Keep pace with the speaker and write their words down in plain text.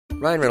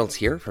Ryan Reynolds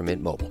here from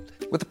Mint Mobile.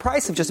 With the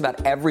price of just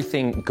about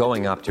everything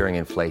going up during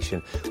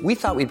inflation, we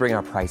thought we'd bring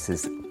our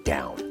prices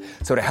down.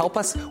 So to help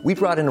us, we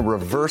brought in a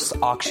reverse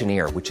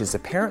auctioneer, which is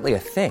apparently a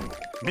thing.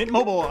 Mint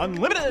Mobile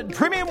Unlimited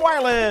Premium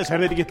Wireless. How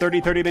to get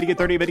 30, 30, bit to get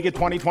 30, bit to get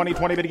 20, 20,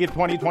 20, bit to get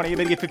 20, 20,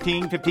 bit to get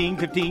 15, 15,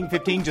 15,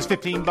 15, just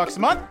 $15 a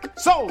month?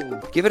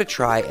 Sold! Give it a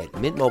try at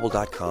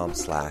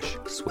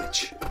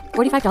mintmobile.com/switch.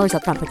 $45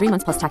 up front for 3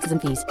 months plus taxes and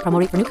fees. Promo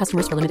rate for new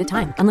customers for limited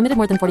time. Unlimited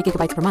more than 40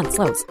 gigabytes per month.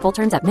 Slows full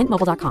terms at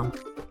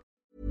mintmobile.com.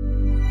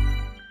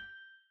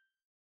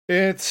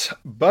 It's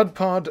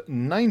BudPod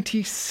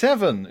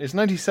 97. Is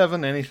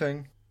 97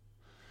 anything?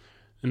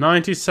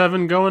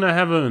 97 going to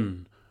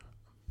heaven.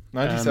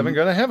 97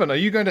 going to heaven. Are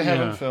you going to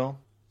heaven, yeah. Phil?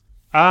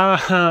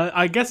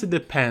 I guess it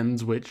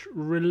depends which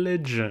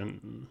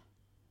religion.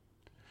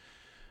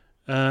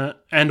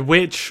 And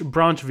which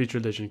branch of each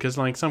religion. Because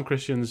like some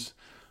Christians,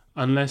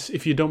 unless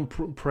if you don't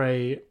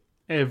pray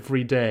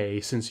every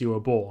day since you were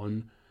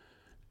born,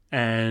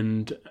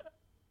 and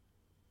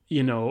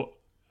you know,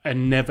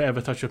 and never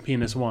ever touch your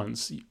penis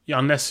once,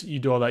 unless you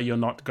do all that, you're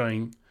not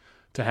going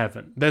to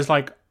heaven. There's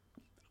like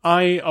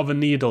eye of a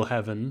needle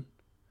heaven,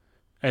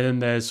 and then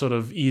there's sort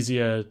of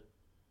easier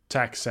to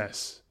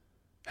access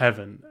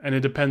heaven, and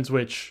it depends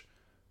which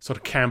sort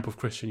of camp of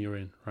Christian you're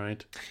in,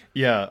 right?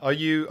 Yeah. Are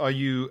you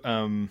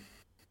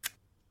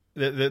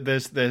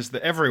there's the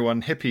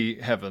everyone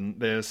hippie heaven,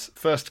 there's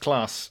first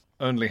class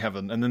only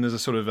heaven, and then there's a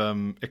sort of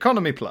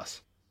economy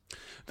plus.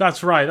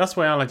 That's right. That's the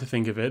way I like to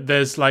think of it.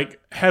 There's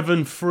like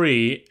heaven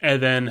free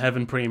and then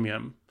heaven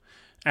premium.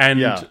 And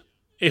yeah.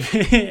 if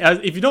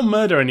you don't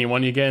murder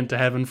anyone, you get into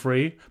heaven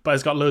free, but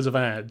it's got loads of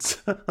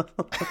ads.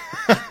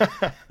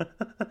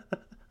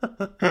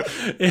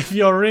 If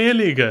you're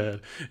really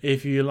good,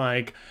 if you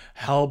like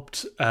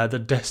helped the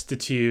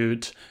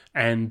destitute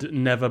and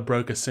never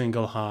broke a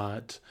single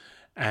heart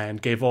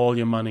and gave all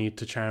your money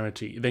to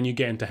charity, then you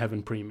get into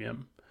heaven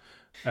premium,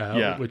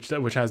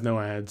 which has no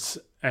ads,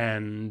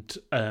 and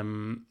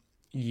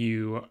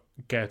you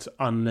get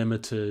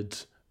unlimited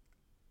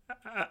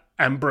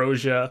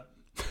ambrosia.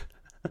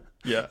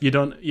 Yeah. You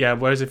don't. Yeah.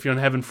 Whereas if you're on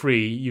heaven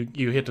free,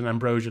 you hit an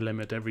ambrosia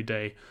limit every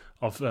day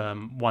of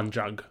 1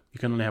 jug. You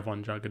can only have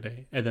 1 jug a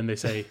day, and then they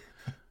say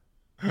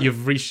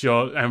you've reached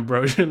your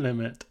ambrosia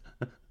limit.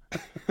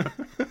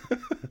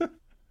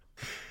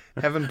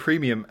 Heaven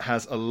Premium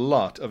has a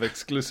lot of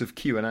exclusive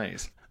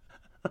Q&As.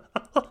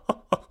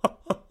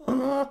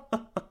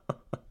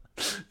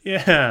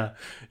 Yeah,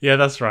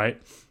 that's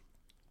right.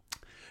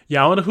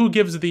 Yeah, I wonder who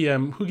gives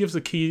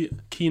the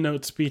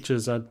keynote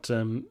speeches at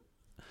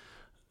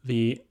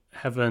the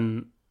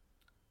Heaven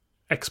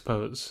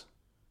Expos.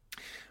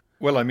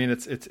 Well, I mean,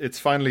 it's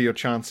finally your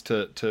chance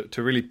to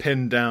really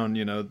pin down,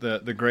 you know,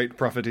 the great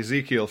prophet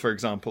Ezekiel, for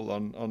example,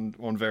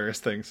 on various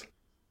things.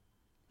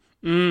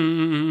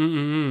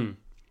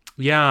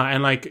 Yeah,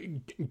 and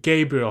like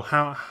Gabriel,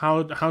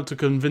 how to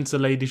convince a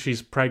lady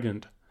she's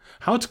pregnant,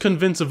 how to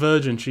convince a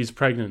virgin she's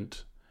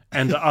pregnant,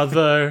 and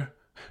other.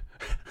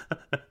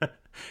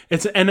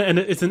 It's an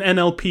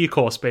NLP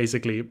course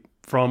basically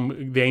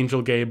from the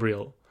angel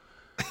Gabriel.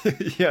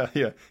 Yeah.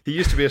 He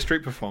used to be a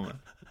street performer.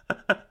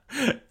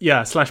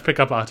 Yeah, /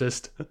 pickup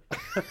artist.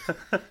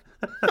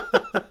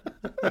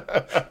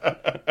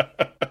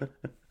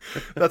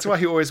 That's why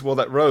he always wore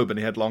that robe and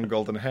he had long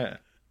golden hair.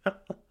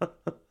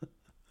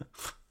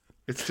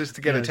 It's just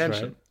to get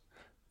attention.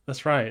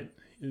 That's right.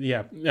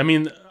 Yeah, I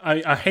mean,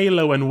 a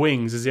halo and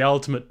wings is the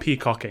ultimate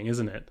peacocking,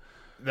 isn't it?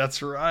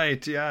 That's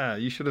right. Yeah,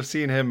 you should have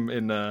seen him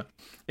in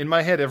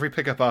my head. Every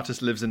pickup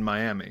artist lives in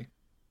Miami.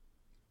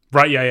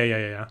 Right.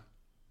 Yeah.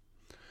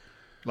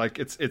 Like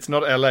it's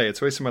not LA. It's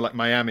always somewhere like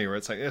Miami, where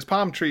it's like there's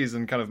palm trees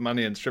and kind of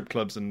money and strip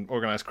clubs and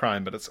organized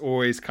crime, but it's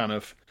always kind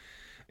of,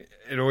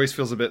 it always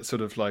feels a bit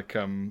sort of like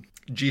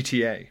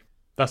GTA.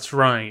 That's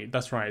right.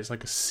 It's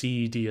like a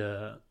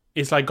seedier.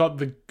 It's like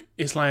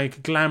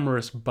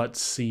glamorous but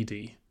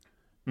seedy,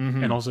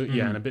 and also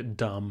and a bit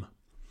dumb.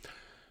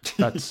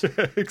 That's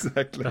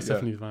exactly. That's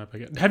definitely the vibe I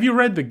get. Have you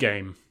read the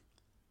game?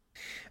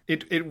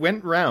 It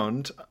went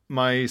round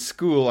my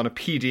school on a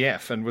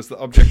PDF and was the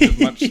object of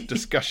much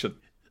discussion.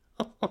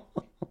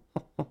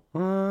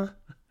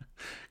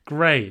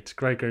 Great.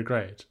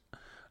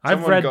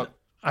 I've read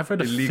a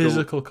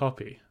physical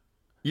copy.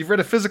 You've read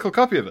a physical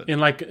copy of it? In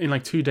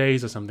like 2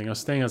 days or something. I was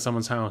staying at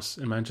someone's house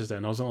in Manchester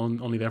and I was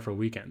only there for a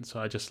weekend, so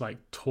I just like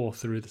tore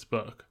through this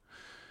book.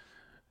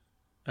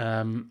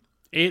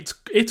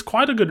 It's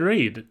quite a good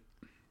read.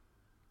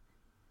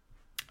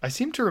 I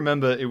seem to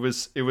remember it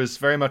was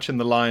very much in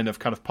the line of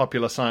kind of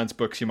popular science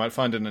books you might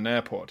find in an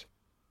airport.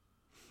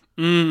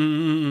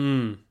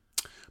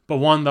 But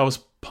one that was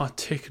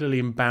particularly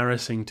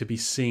embarrassing to be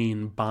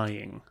seen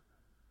buying.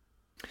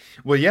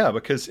 Well, yeah,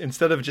 because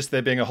instead of just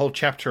there being a whole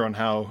chapter on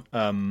how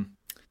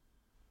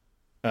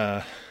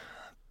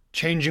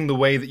changing the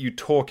way that you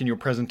talk in your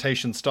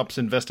presentation stops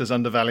investors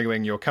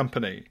undervaluing your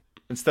company,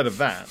 instead of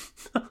that,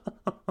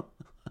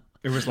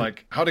 it was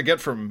like how to get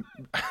from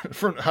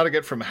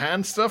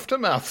hand stuff to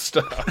mouth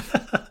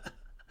stuff.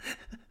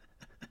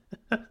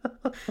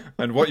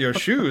 And what your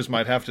shoes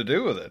might have to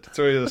do with it.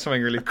 So there's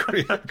something really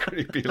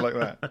creepy like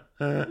that.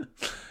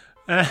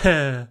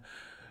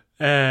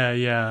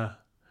 Yeah.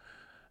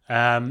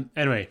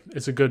 Anyway,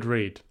 it's a good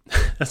read.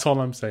 That's all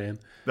I'm saying.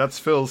 That's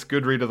Phil's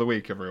good read of the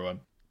week, everyone.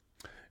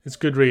 It's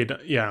good read,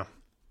 yeah.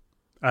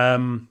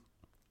 I've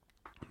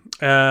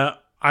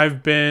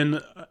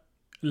been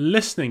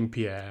listening,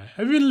 Pierre.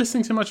 Have you been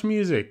listening to much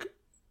music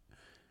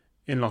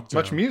in lockdown?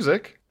 Much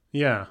music?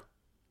 Yeah.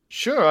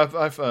 Sure,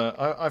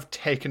 I've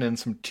taken in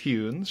some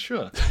tunes.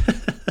 Sure.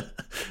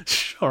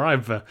 Sure,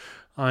 I've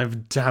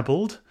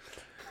dabbled.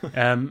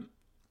 I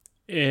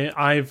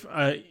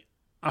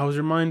was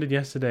reminded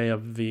yesterday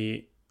of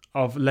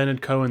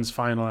Leonard Cohen's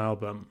final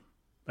album,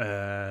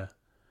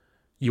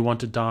 You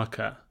Want It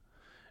Darker,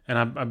 and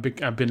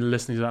I've been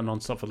listening to that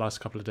nonstop for the last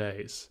couple of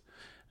days,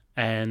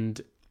 and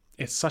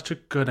it's such a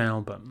good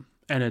album,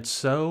 and it's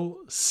so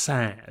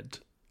sad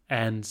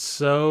and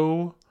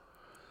so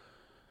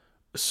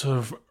sort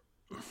of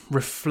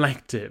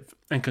reflective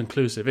and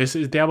conclusive. It's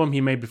the album he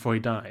made before he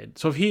died.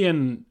 So if he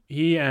and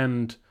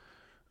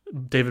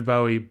David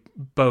Bowie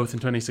both in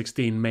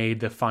 2016 made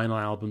their final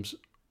albums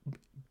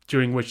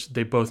during which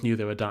they both knew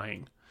they were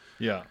dying.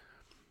 Yeah.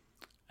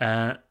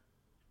 And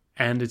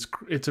it's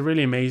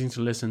really amazing to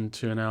listen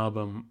to an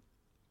album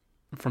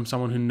from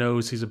someone who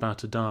knows he's about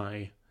to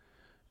die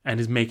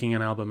and is making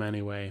an album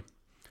anyway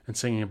and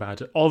singing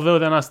about it. Although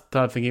then I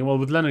started thinking, well,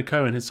 with Leonard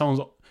Cohen, his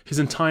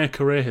entire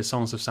career, his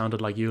songs have sounded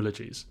like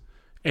eulogies.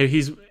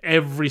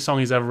 Every song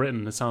he's ever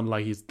written, it sounded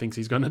like he thinks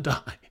he's going to die.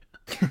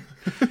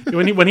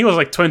 when he was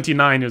like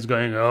 29, he was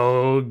going,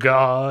 "Oh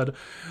God,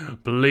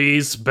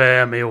 please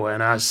spare me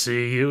when I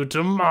see you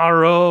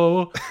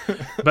tomorrow."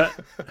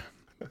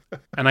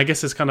 And I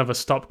guess it's kind of a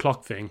stop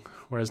clock thing.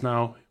 Whereas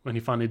now, when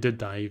he finally did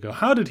die, you go,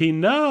 "How did he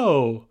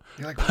know?"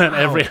 You're like, But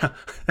wow.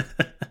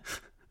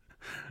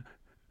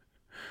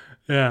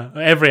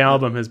 every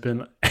album has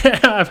been.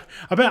 I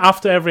bet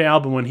after every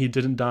album, when he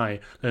didn't die,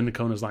 Leonard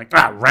Cohen was like,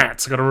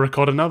 rats, got to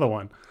record another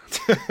one.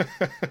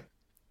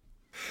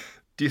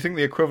 Do you think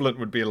the equivalent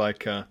would be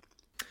like,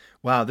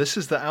 wow, this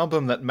is the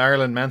album that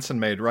Marilyn Manson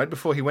made right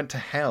before he went to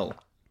hell?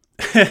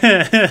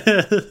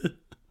 And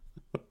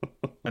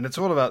it's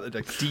all about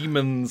like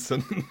demons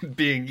and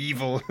being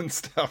evil and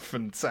stuff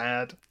and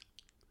sad.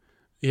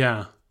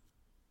 Yeah.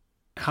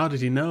 How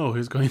did he know he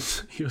was going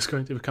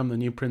to become the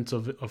new Prince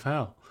of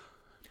Hell?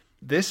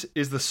 This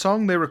is the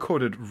song they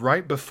recorded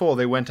right before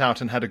they went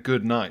out and had a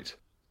good night.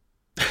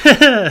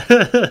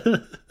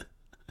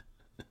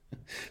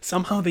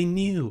 Somehow they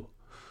knew.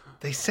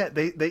 They said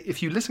they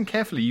if you listen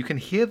carefully, you can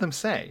hear them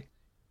say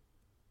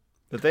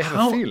that they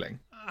have a feeling.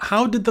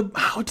 How did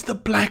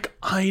the Black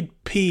Eyed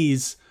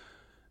Peas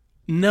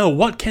know?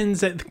 What can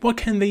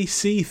they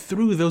see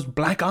through those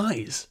black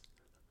eyes?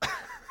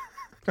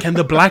 Can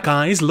the black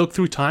eyes look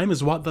through time?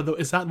 Is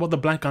that what the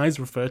black eyes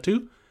refer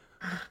to?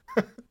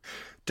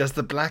 Does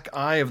the black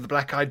eye of the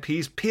Black Eyed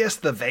Peas pierce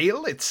the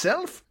veil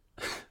itself?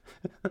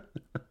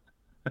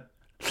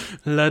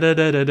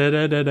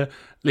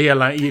 Yeah,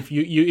 like if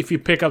you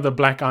pick up the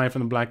black eye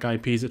from the Black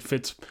Eyed Peas, it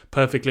fits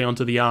perfectly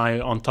onto the eye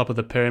on top of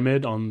the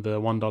pyramid on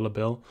the $1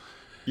 bill.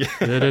 Yeah.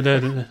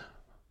 And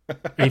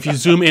if you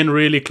zoom in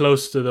really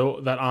close to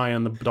that eye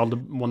on the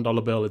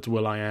 $1 bill, it's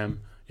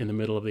Will.i.am in the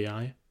middle of the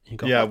eye. You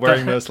go, yeah,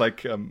 wearing those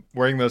like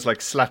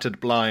slatted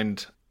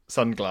blind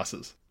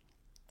sunglasses.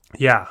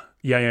 Yeah.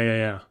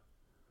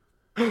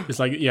 It's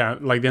like the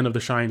end of The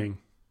Shining.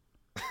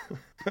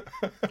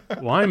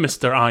 Why,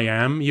 Mr.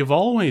 I.am? You've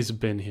always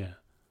been here.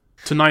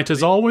 Tonight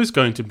is always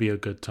going to be a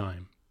good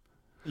time.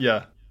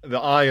 Yeah, the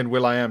I in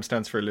Will.i.am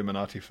stands for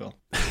Illuminati, Phil.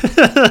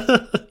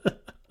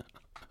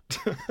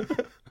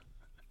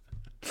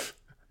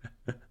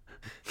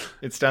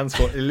 It stands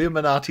for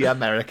Illuminati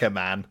America,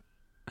 man.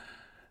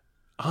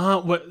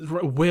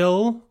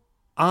 Will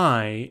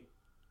I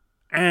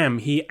am.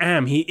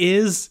 He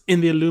is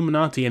in the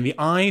Illuminati, and the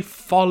I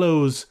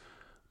follows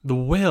the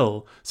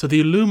will. So the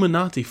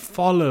Illuminati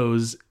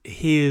follows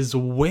his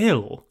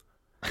will.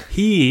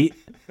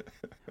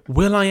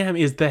 Will.i.am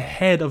is the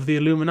head of the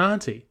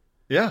Illuminati.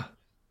 Yeah.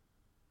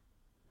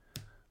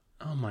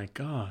 Oh my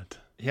God.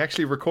 He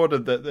actually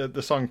recorded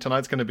the song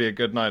 "Tonight's Gonna Be a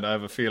Good Night, I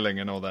Have a Feeling"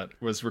 and all that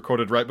was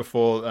recorded right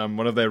before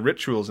one of their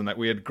rituals in that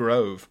weird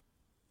grove.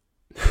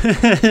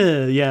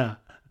 Yeah.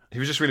 He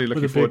was just really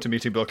looking forward to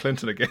meeting Bill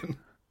Clinton again.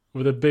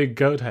 With a big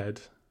goat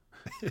head.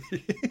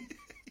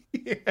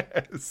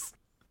 Yes.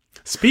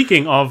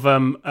 Speaking of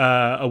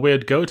a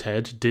weird goat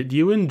head, did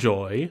you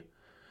enjoy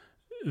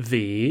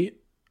the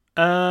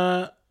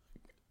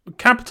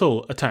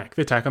Capitol attack?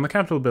 The attack on the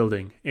Capitol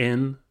building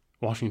in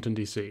Washington,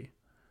 D.C.?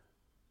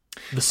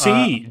 The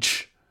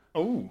siege.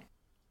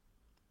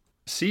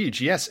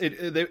 Siege, yes.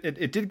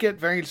 It did get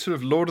very sort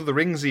of Lord of the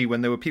Ringsy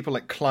when there were people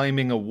like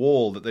climbing a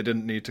wall that they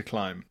didn't need to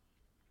climb.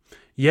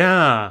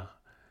 Yeah.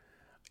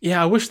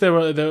 Yeah, I wish there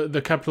were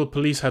the Capitol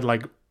Police had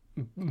like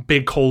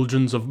big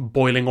cauldrons of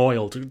boiling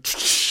oil to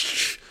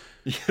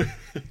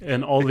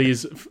and all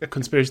these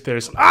conspiracy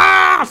theorists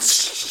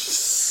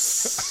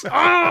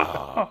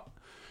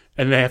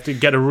And they have to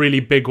get a really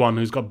big one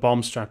who's got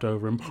bombs strapped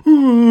over him.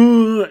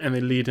 And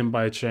they lead him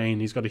by a chain.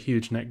 He's got a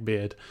huge neck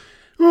beard.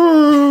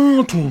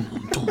 And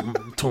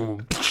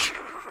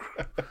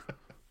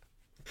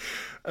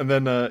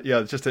then,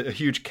 just a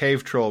huge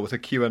cave troll with a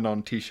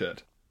QAnon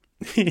t-shirt.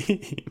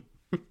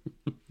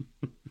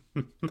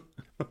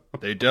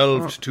 They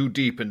delved too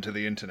deep into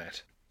the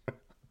internet.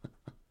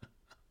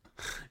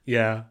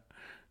 Yeah.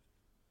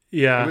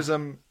 Yeah. It was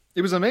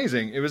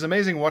amazing. It was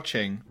amazing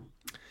watching.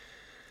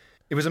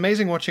 It was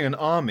amazing watching an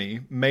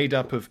army made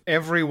up of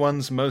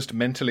everyone's most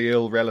mentally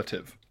ill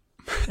relative.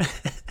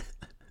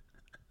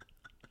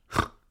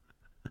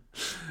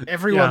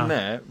 Everyone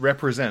there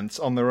represents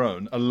on their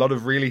own a lot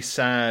of really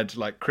sad,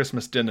 like,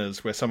 Christmas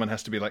dinners where someone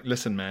has to be like,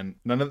 listen, man,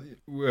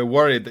 we're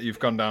worried that you've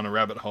gone down a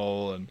rabbit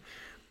hole and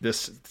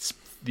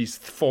these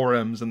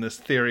forums and this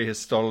theory has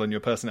stolen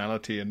your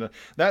personality. And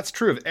that's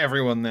true of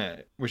everyone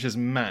there, which is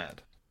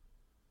mad.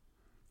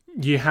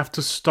 You have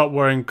to stop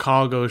wearing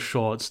cargo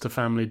shorts to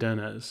family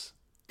dinners.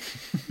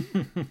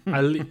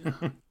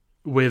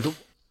 With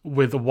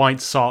white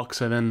socks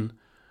and then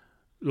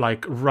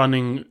like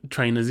running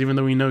trainers, even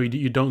though we know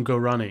you don't go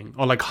running,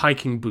 or like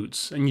hiking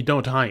boots and you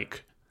don't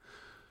hike.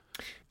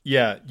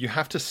 Yeah, you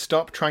have to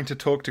stop trying to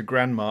talk to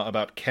grandma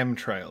about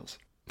chemtrails.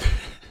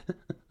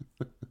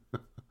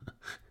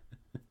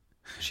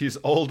 She's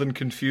old and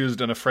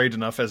confused and afraid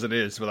enough as it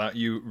is without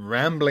you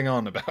rambling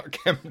on about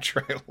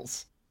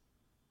chemtrails.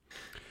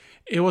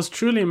 It was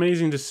truly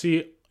amazing to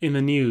see in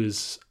the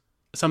news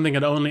something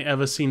I'd only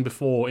ever seen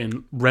before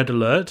in Red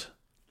Alert.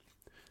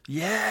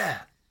 Yeah.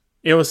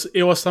 It was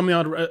something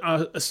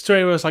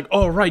straight away was like,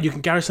 oh right, you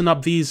can garrison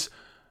up these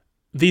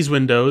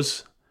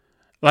windows.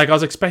 Like I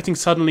was expecting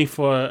suddenly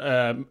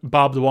for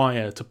barbed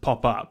wire to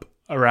pop up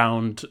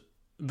around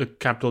the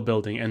Capitol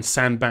building and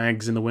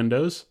sandbags in the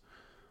windows.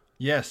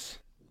 Yes.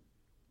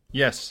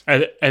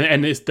 And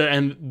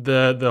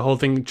the whole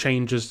thing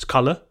changes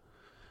color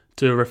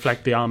to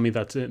reflect the army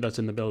that's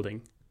in the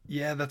building.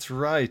 Yeah, that's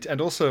right. And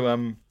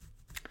also,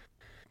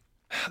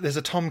 there's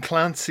a Tom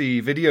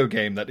Clancy video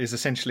game that is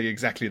essentially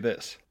exactly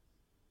this.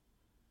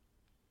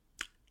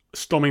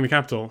 Storming the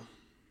Capitol.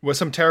 Where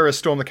some terrorists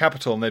storm the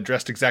Capitol and they're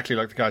dressed exactly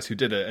like the guys who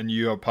did it, and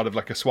you are part of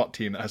like a SWAT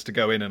team that has to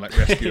go in and like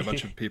rescue a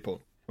bunch of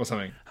people or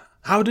something.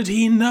 How did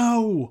he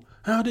know?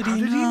 How did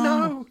he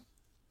know?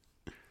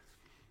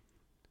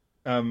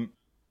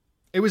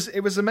 It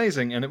was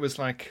amazing, and it was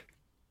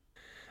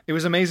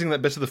amazing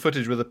that bit of the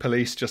footage where the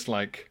police just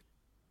let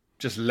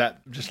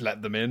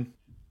them in.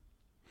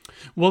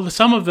 Well,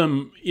 some of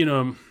them,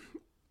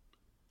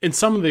 in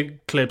some of the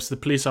clips, the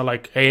police are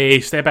like, "Hey,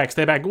 stay back,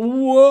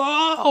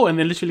 whoa!" And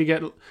they literally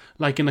get,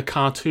 like in a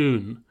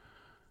cartoon,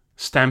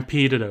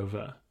 stampeded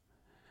over.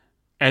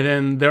 And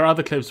then there are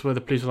other clips where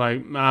the police are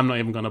like, "I'm not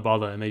even going to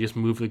bother," and they just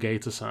move the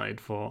gate aside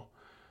for.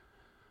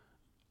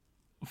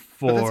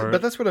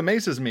 But that's what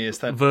amazes me is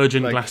that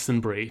Virgin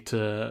Glastonbury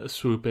to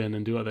swoop in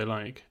and do what they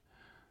like.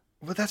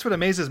 Well, that's what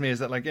amazes me is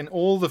that like in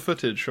all the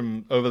footage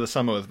from over the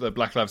summer with the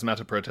Black Lives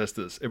Matter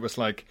protesters, it was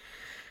like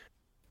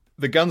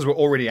the guns were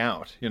already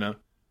out,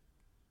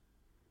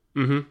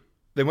 Mm-hmm.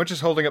 They weren't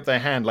just holding up their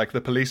hand like the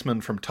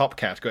policeman from Top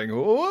Cat going,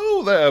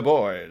 "Oh there,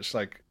 boys!"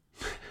 Like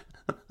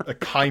a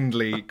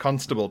kindly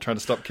constable trying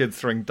to stop kids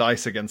throwing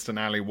dice against an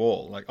alley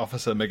wall, like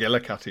Officer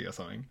McGillicuddy or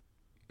something.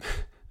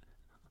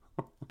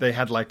 They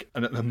had like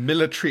a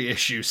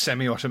military-issue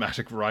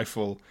semi-automatic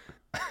rifle,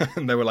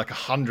 and there were like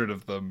 100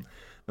 of them.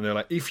 And they were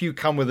like, if you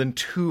come within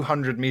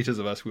 200 meters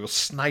of us, we will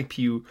snipe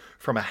you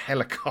from a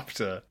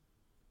helicopter.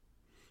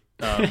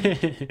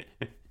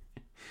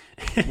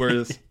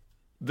 Whereas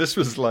this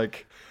was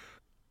like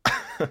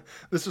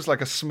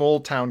a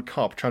small-town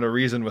cop trying to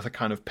reason with a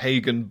kind of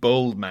pagan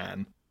bold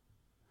man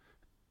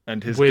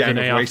and his gang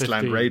of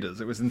wasteland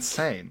raiders. It was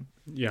insane.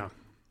 Yeah.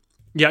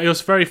 Yeah, it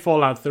was very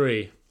Fallout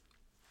 3.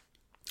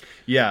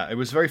 Yeah, it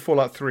was very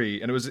Fallout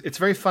 3, and it's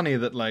very funny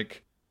that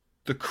like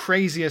the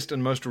craziest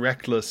and most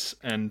reckless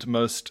and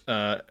most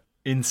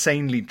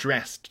insanely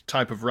dressed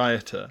type of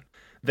rioter,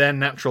 their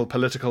natural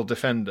political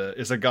defender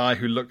is a guy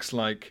who looks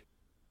like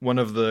one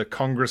of the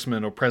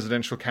congressmen or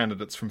presidential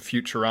candidates from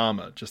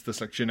Futurama, just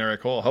this like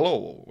generic, oh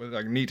hello, with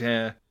like neat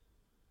hair,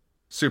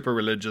 super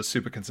religious,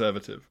 super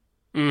conservative.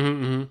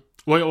 Mm-hmm, mm-hmm.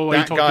 What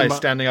that guy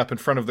standing up in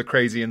front of the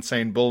crazy,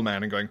 insane bull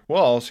man and going,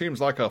 well,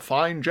 seems like a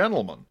fine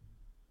gentleman.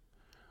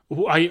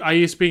 Are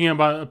you speaking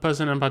about a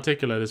person in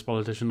particular, this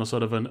politician, or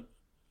sort of an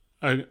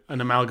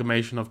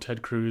amalgamation of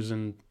Ted Cruz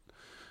and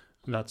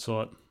that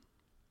sort?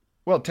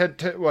 Well,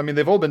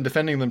 they've all been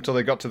defending them till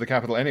they got to the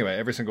Capitol anyway,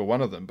 every single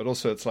one of them. But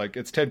also,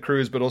 it's Ted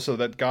Cruz, but also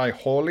that guy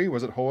Hawley.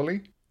 Was it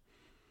Hawley?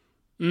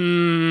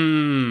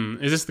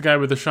 Is this the guy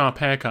with the sharp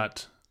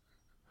haircut?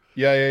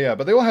 Yeah.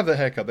 But they all have the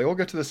haircut. They all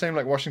go to the same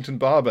like Washington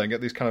barber and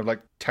get these kind of like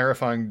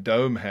terrifying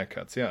dome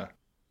haircuts. Yeah,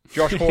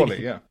 Josh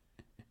Hawley. Yeah,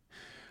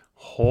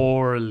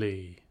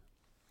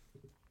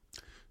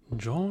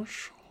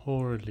 Josh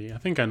Hawley. I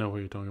think I know what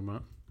you're talking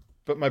about.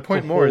 But my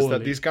point more is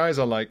that these guys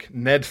are like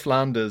Ned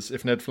Flanders,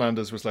 if Ned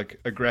Flanders was like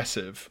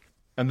aggressive,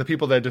 and the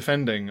people they're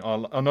defending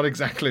are not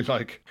exactly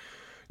like,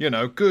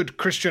 good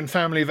Christian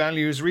family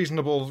values,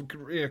 reasonable,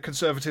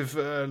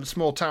 conservative,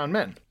 small town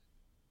men.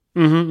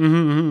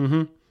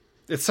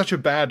 It's such a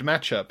bad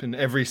matchup in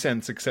every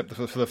sense, except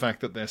for the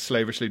fact that they're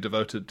slavishly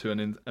devoted to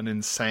an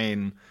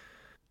insane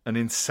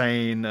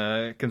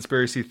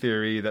conspiracy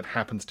theory that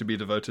happens to be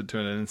devoted to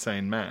an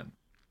insane man.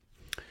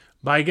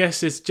 But I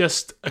guess it's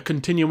just a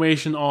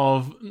continuation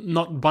of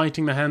not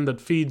biting the hand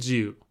that feeds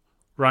you,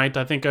 right?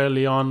 I think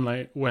early on,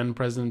 like when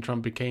President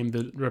Trump became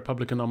the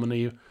Republican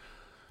nominee,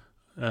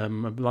 a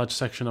large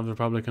section of the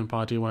Republican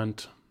Party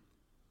went,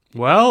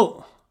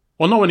 well,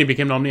 not when he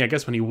became nominee, I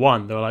guess when he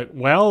won. They were like,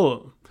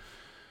 well,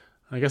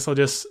 I guess I'll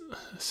just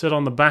sit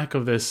on the back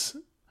of this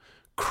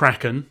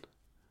Kraken,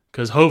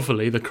 because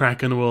hopefully the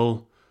Kraken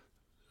will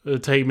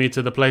take me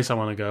to the place I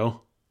want to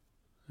go.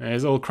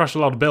 It'll crush a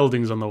lot of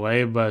buildings on the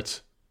way,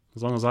 but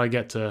as long as I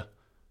get to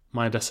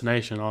my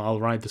destination, I'll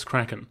ride this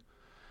Kraken.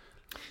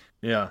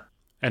 Yeah.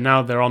 And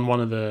now they're on one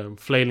of the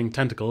flailing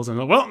tentacles,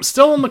 and well, I'm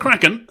still on the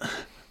Kraken.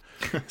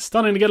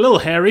 Starting to get a little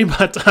hairy,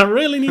 but I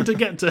really need to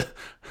get to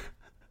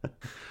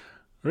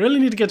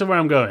where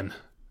I'm going.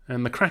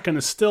 And the Kraken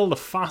is still the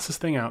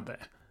fastest thing out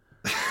there.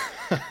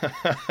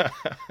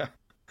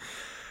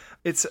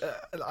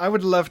 I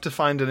would love to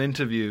find an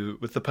interview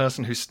with the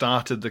person who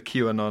started the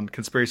QAnon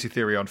conspiracy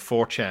theory on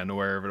 4chan or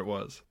wherever it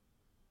was.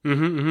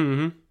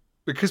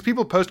 Because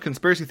people post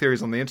conspiracy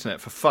theories on the internet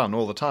for fun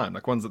all the time,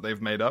 like ones that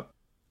they've made up.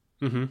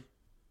 And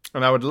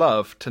I would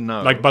love to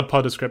know. Like Bud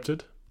Pod is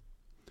scripted?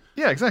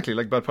 Yeah, exactly,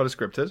 like Bud Pod is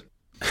scripted.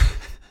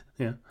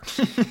 Yeah.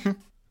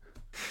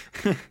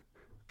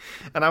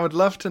 And I would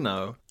love to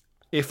know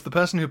if the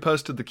person who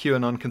posted the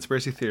QAnon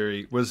conspiracy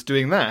theory was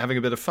doing that, having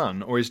a bit of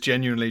fun, or is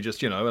genuinely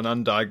just, an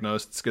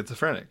undiagnosed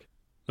schizophrenic.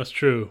 That's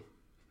true.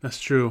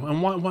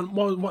 And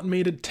what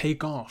made it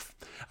take off?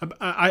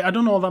 I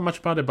don't know all that much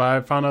about it, but I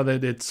found out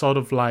that it's sort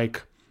of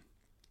like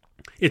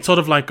an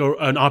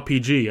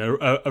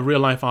RPG, a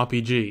real life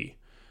RPG,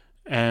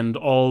 and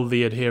all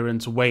the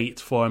adherents wait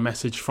for a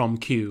message from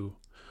Q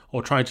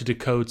or try to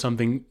decode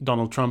something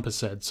Donald Trump has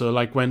said. So,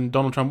 like when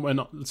Donald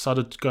Trump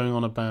started going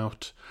on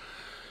about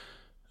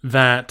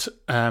that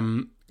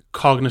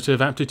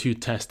cognitive aptitude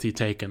test he'd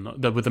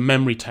taken, with the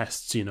memory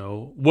tests,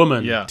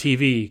 woman,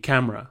 TV,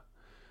 camera.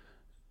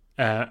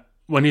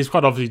 When he's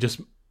quite obviously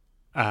just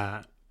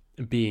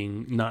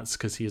being nuts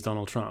because he is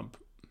Donald Trump.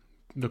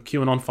 The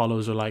QAnon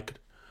followers are like,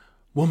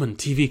 woman,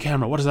 TV,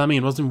 camera. What does that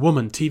mean? What's in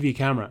woman, TV,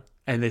 camera?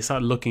 And they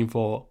start looking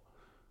for.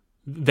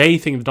 They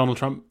think that Donald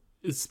Trump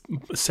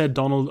said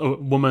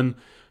woman,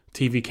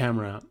 TV,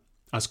 camera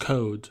as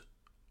code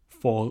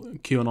for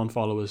QAnon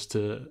followers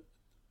to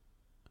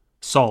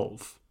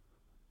solve,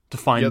 to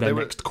find their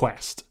next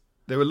quest.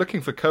 They were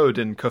looking for code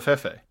in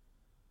Covfefe.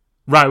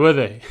 Right, were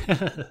they?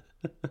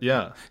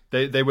 Yeah,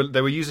 they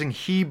were using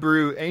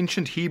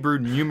ancient Hebrew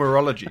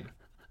numerology.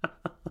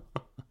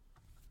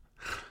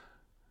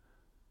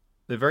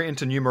 They're very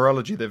into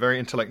numerology. They're very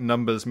into like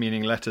numbers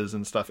meaning letters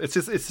and stuff. It's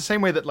the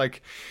same way that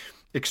like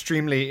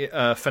extremely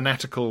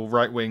fanatical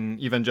right-wing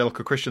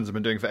evangelical Christians have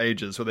been doing for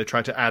ages, where they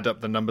try to add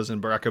up the numbers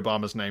in Barack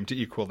Obama's name to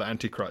equal the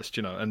Antichrist,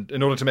 and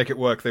in order to make it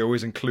work, they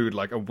always include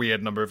like a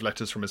weird number of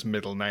letters from his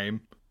middle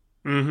name.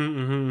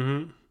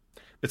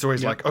 It's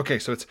always like,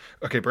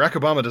 Barack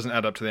Obama doesn't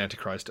add up to the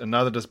Antichrist, and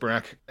neither does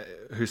Barack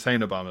Hussein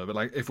Obama. But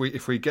like, if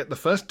we get the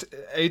first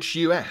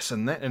HUS,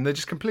 and they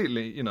just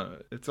completely,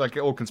 it's like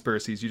all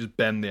conspiracies. You just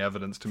bend the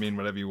evidence to mean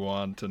whatever you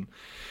want, and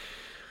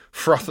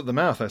froth at the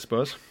mouth, I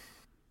suppose.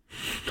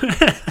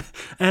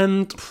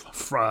 And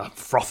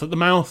froth at the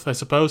mouth, I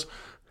suppose.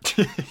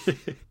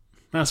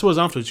 I suppose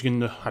afterwards you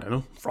can,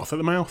 froth at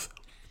the mouth.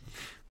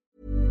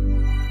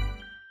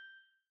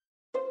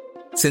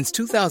 Since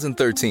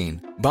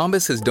 2013,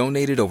 Bombas has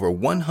donated over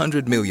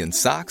 100 million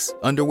socks,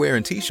 underwear,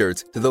 and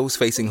T-shirts to those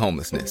facing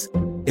homelessness.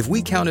 If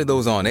we counted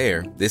those on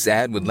air, this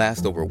ad would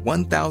last over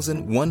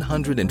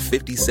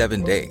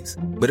 1,157 days.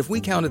 But if we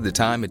counted the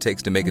time it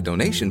takes to make a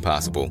donation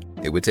possible,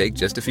 it would take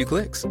just a few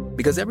clicks.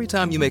 Because every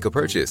time you make a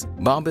purchase,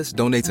 Bombas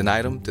donates an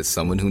item to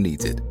someone who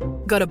needs it.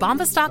 Go to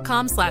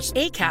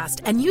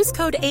bombas.com/ACAST and use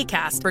code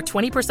ACAST for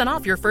 20%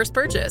 off your first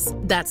purchase.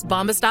 That's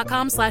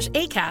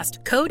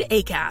bombas.com/ACAST, code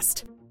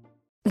ACAST.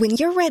 When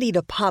you're ready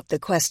to pop the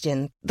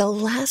question, the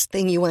last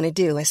thing you want to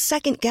do is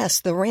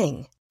second-guess the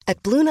ring.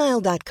 At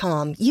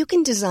BlueNile.com, you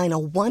can design a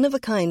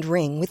one-of-a-kind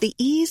ring with the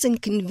ease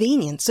and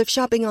convenience of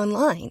shopping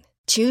online.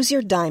 Choose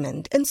your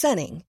diamond and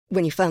setting.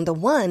 When you find the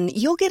one,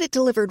 you'll get it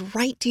delivered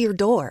right to your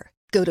door.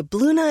 Go to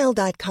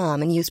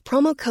BlueNile.com and use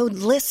promo code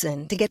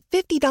LISTEN to get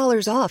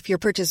 $50 off your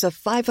purchase of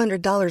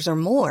 $500 or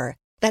more.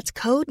 That's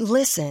code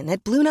LISTEN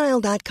at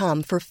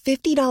BlueNile.com for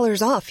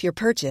 $50 off your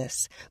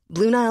purchase.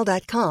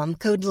 BlueNile.com,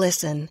 code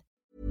LISTEN.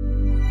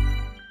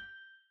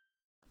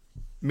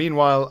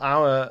 Meanwhile,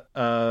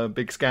 our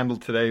big scandal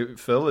today,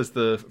 Phil, is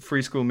the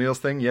free school meals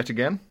thing yet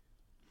again.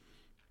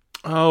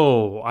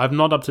 Oh, I'm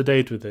not up to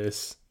date with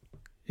this.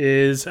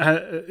 Has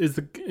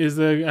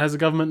the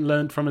government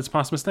learned from its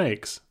past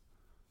mistakes?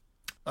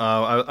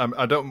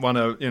 I don't want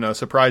to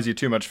surprise you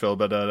too much, Phil,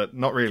 but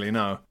not really.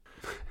 No.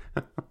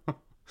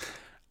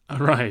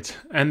 Right.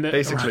 And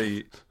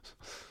Basically,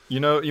 you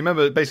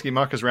remember basically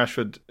Marcus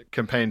Rashford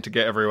campaigned to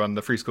get everyone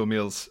the free school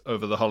meals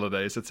over the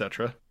holidays,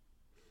 etc.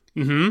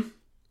 Mm-hmm.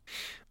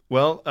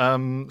 Well,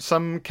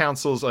 some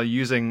councils are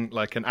using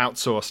like an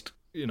outsourced,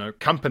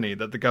 company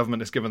that the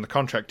government has given the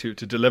contract to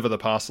deliver the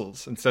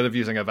parcels instead of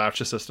using a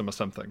voucher system or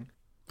something.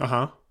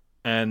 Uh-huh.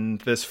 And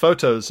there's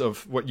photos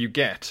of what you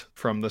get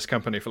from this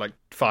company for like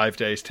 5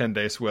 days, 10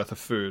 days worth of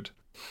food.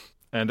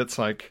 And it's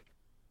like,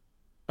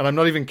 and I'm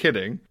not even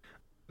kidding,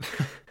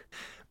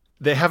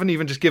 they haven't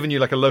even just given you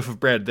like a loaf of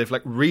bread. They've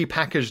like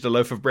repackaged a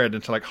loaf of bread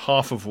into like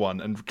half of one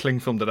and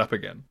cling filmed it up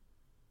again.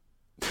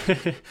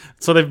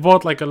 So they've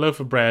bought like a loaf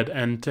of bread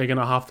and taken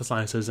a half the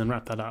slices and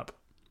wrapped that up.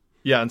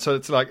 Yeah, and so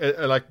it's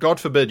like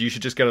God forbid you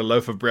should just get a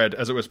loaf of bread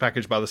as it was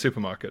packaged by the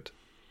supermarket.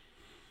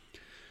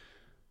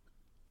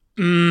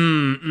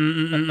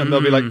 And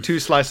there'll be like 2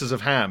 slices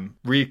of ham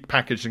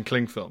repackaged and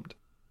cling filmed.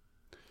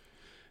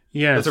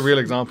 Yes. That's a real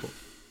example.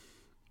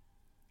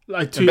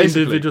 Like 2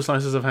 individual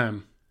slices of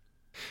ham.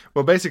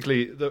 Well,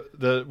 basically,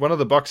 the one of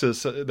the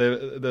boxes,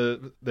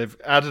 they've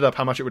added up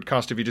how much it would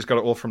cost if you just got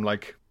it all from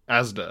like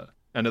Asda,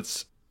 and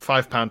it's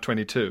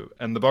 £5.22,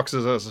 and the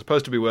boxes are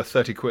supposed to be worth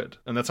 30 quid,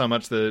 and that's how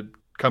much the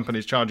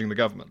company's charging the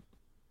government.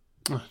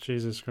 Oh,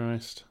 Jesus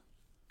Christ.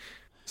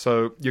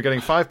 So you're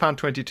getting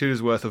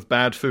 £5.22's worth of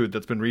bad food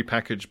that's been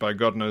repackaged by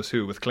God knows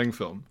who with cling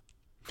film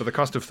for the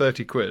cost of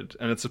 30 quid,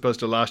 and it's supposed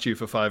to last you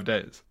for 5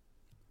 days.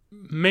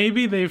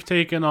 Maybe they've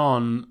taken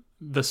on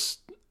the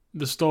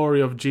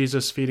story of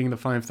Jesus feeding the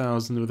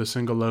 5,000 with a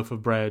single loaf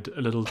of bread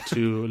a little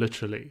too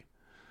literally.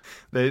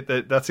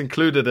 That's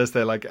included as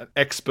their like an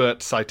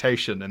expert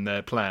citation in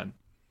their plan.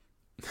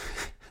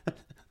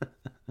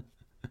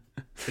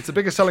 It's the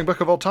biggest selling book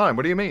of all time.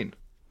 What do you mean?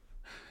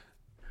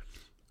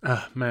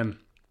 Man.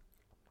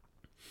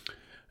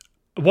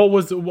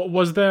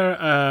 Was there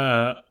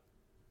a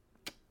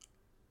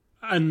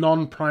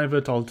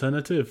non-private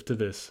alternative to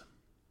this?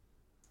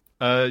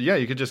 Yeah,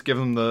 you could just give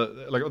them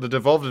the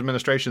devolved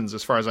administrations,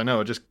 as far as I know,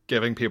 are just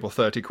giving people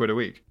 30 quid a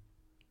week.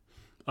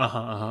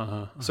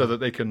 So that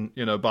they can,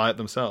 buy it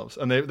themselves.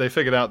 And they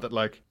figured out that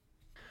like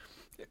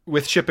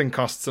with shipping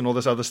costs and all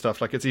this other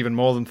stuff, like it's even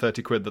more than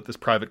 30 quid that this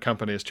private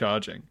company is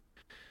charging.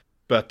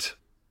 But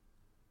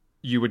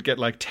you would get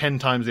like 10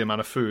 times the amount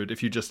of food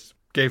if you just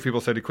gave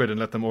people 30 quid and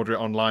let them order it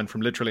online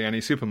from literally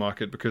any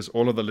supermarket, because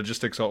all of the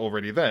logistics are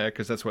already there,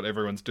 because that's what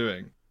everyone's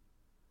doing.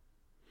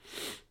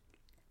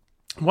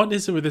 What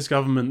is it with this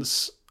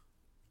government's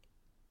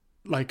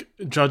like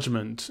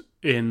judgment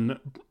in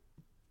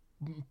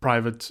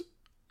private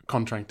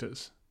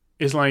contractors?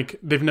 It's like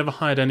they've never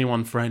hired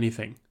anyone for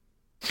anything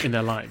in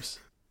their lives.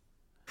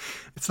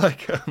 It's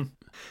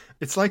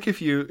like if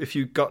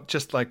you got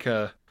just like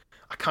a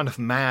kind of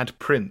mad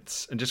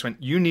prince and just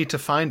went, you need to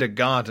find a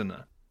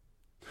gardener.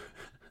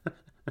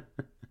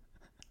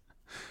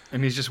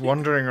 And he's just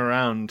wandering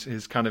around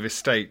his kind of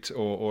estate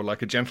or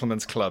like a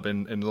gentleman's club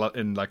in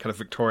like kind of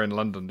Victorian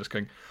London, just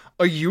going,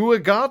 "Are you a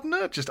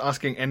gardener?" Just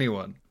asking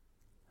anyone.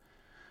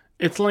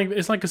 It's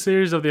like a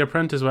series of The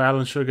Apprentice where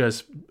Alan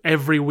Sugar's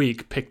every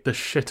week picked the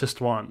shittest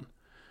one.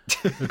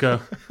 We go,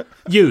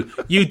 you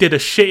did a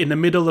shit in the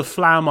middle of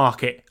Flower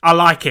Market. I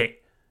like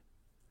it.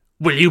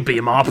 Will you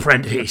be my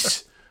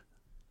apprentice?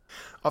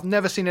 I've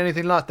never seen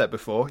anything like that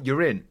before.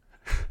 You're in.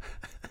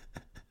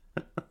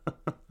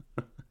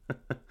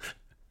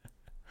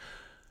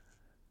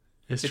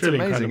 It's really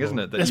amazing, isn't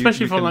it?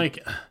 Especially for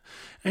like,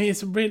 I mean,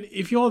 it's really,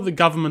 if you're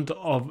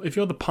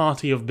the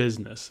party of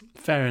business,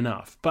 fair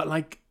enough. But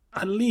like,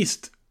 at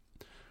least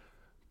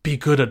be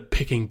good at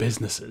picking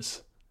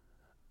businesses.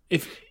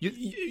 If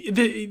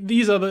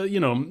these are the,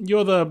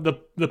 you're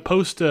the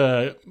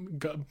poster,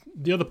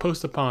 you're the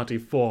poster party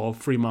for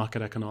free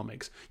market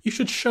economics. You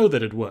should show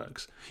that it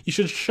works. You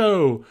should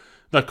show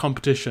that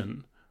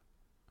competition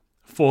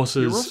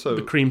forces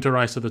the cream to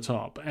rise to the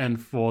top and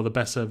for the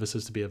best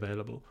services to be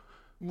available.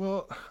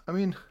 Well, I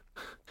mean,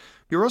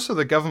 you're also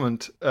the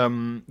government,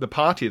 the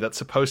party that's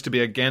supposed to be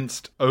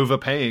against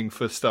overpaying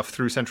for stuff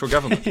through central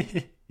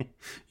government.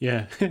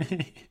 Yeah.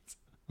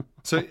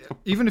 So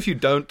even if you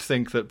don't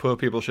think that poor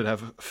people should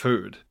have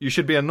food, you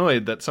should be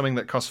annoyed that something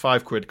that costs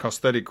 5 quid costs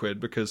 30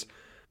 quid because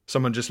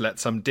someone just let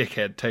some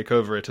dickhead take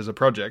over it as a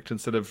project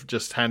instead of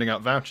just handing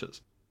out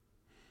vouchers.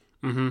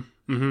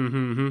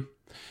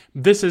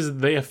 This is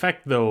the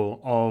effect, though,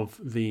 of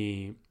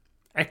the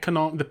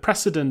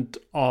precedent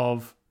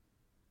of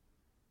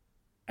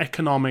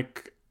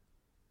economic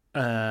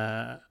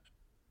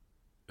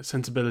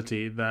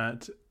sensibility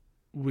that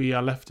we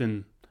are left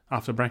in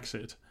after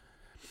Brexit.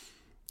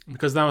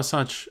 Because that was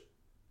such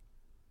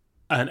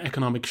an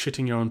economic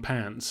shitting your own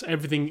pants.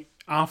 Everything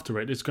after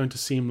it is going to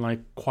seem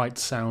like quite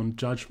sound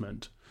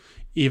judgment,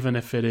 even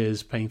if it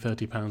is paying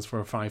 £30 for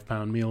a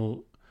 £5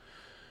 meal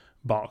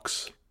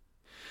box.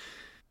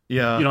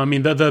 Yeah. I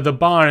mean, the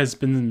bar has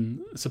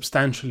been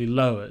substantially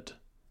lowered.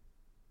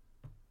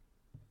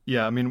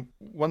 Yeah, I mean,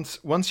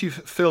 once you've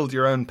filled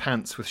your own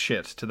pants with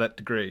shit to that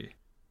degree,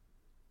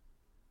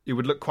 it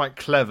would look quite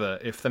clever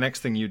if the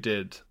next thing you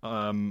did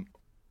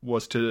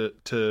was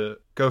to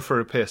go for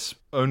a piss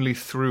only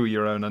through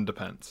your own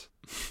underpants.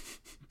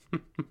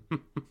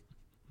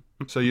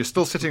 So you're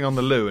still sitting on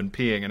the loo and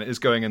peeing, and it is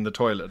going in the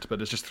toilet,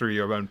 but it's just through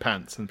your own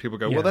pants. And people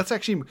go, well, that's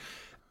actually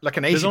like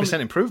an 80%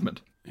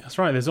 improvement. That's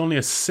right. There's only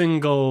a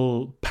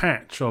single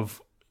patch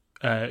of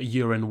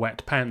urine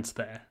wet pants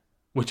there,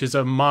 which is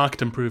a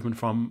marked improvement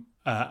from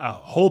a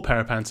whole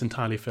pair of pants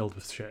entirely filled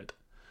with shit.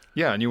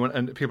 Yeah,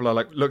 and people are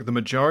like, look, the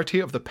majority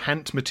of the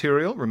pant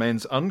material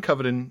remains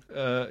uncovered in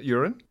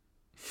urine.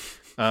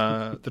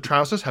 The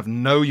trousers have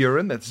no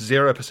urine. That's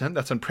 0%.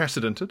 That's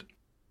unprecedented.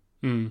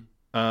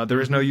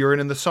 There is no urine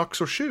in the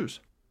socks or shoes.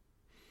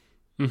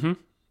 Mm-hmm.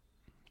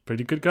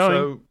 Pretty good going.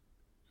 So,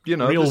 you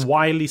know, real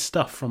wily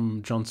stuff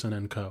from Johnson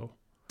and Co.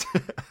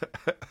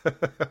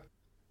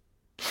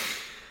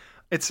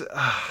 It's.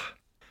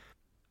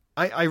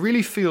 I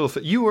really feel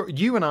that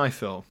you and I,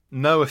 Phil,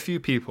 know a few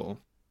people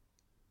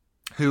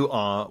who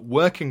are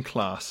working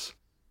class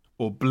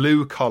or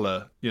blue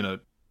collar,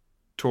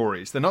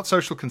 Tories. They're not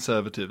social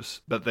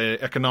conservatives, but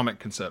they're economic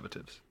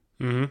conservatives.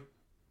 Mm-hmm.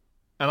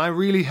 And I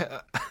really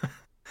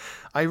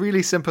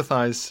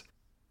sympathise.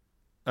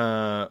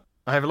 I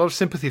have a lot of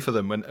sympathy for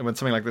them when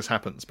something like this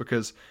happens,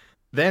 because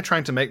they're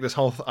trying to make this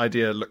whole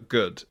idea look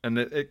good, and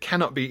it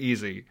cannot be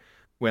easy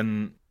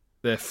when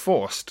they're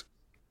forced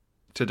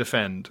to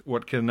defend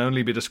what can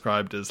only be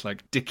described as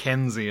like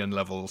Dickensian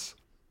levels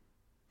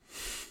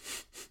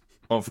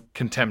of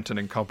contempt and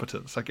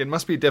incompetence. Like, it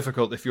must be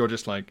difficult if you're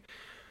just like,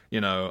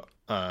 I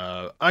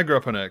grew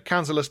up on a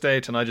council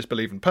estate and I just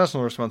believe in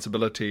personal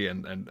responsibility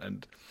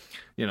and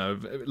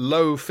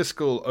low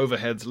fiscal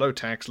overheads, low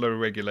tax, low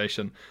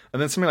regulation. And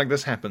then something like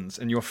this happens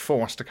and you're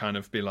forced to kind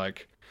of be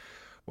like,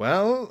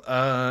 well,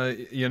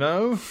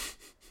 the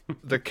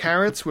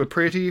carrots were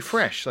pretty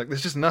fresh. Like,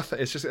 there's just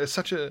nothing.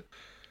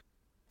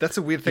 That's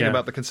a weird thing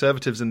about the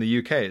Conservatives in the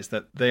UK, is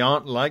that they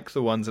aren't like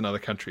the ones in other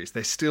countries.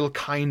 They're still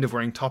kind of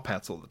wearing top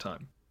hats all the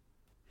time.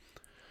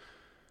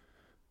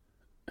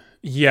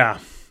 Yeah.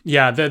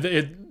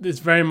 It's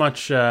very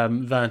much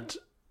that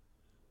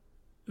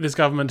this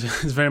government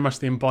is very much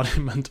the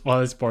embodiment,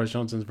 this Boris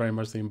Johnson is very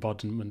much the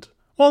embodiment.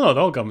 Well, no,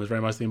 the whole government is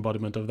very much the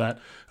embodiment of that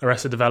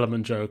Arrested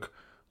Development joke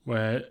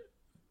where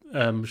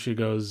she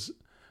goes,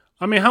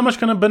 I mean, how much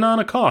can a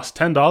banana cost?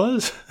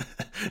 $10?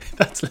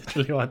 That's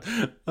literally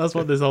that's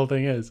what this whole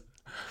thing is.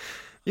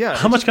 Yeah.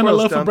 How much can a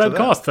loaf of bread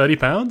cost?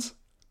 £30?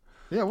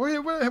 Yeah,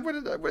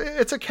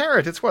 it's a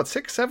carrot. It's what,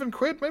 6-7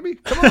 quid maybe?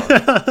 Come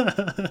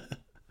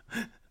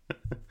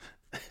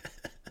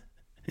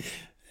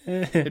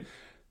on.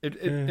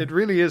 It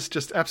really is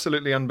just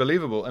absolutely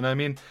unbelievable. And I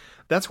mean,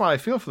 that's why I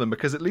feel for them,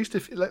 because at least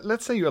if,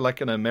 let's say you're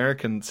like an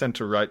American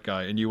center-right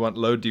guy and you want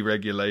low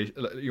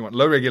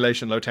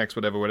regulation, low tax,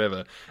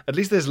 whatever, at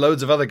least there's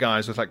loads of other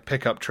guys with like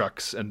pickup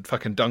trucks and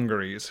fucking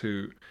dungarees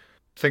who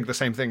think the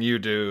same thing you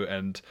do,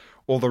 and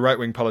all the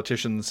right-wing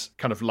politicians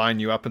kind of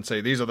line you up and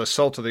say, these are the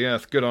salt of the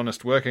earth, good,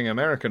 honest, working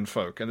American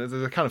folk. And there's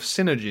a kind of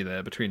synergy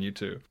there between you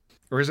two.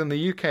 Whereas in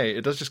the UK,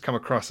 it does just come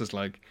across as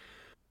like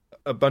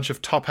a bunch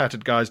of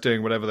top-hatted guys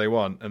doing whatever they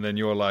want, and then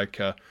you're like,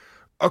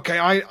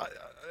 okay,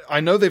 I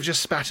know they've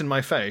just spat in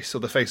my face, or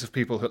the face of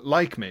people who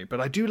like me,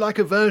 but I do like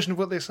a version of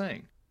what they're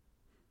saying.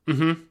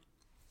 I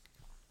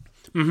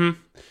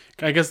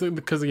guess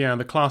because,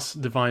 the class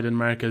divide in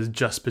America is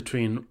just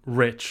between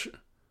rich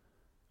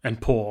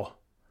and poor.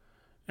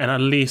 And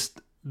at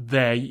least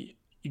there,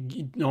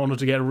 in order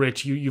to get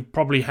rich, you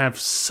probably have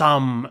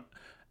some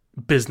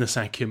business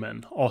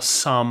acumen or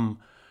some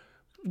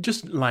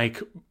just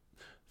like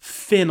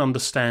thin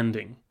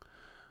understanding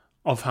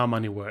of how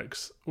money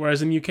works.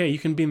 Whereas in the UK, you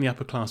can be in the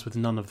upper class with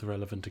none of the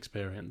relevant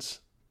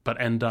experience,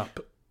 but end up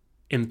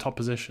in top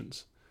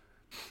positions.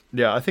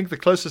 Yeah, I think the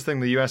closest thing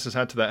the US has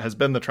had to that has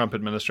been the Trump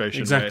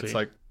administration. Exactly. Where it's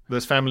like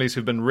there's families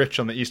who've been rich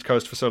on the East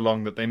Coast for so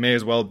long that they may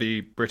as well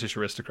be British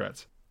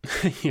aristocrats.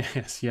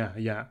 Yes, yeah.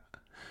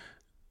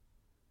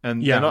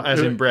 And they're not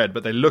as inbred,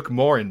 but they look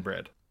more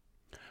inbred.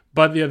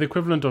 But the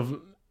equivalent of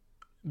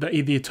the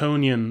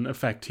Etonian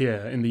effect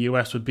here in the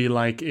US would be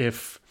like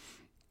if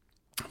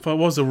I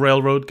was a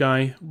railroad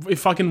guy,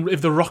 if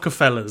the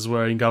Rockefellers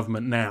were in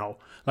government now,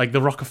 like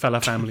the Rockefeller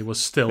family was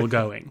still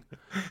going,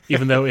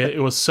 even though it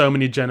was so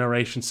many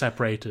generations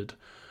separated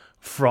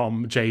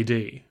from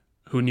JD,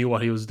 who knew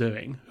what he was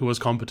doing, who was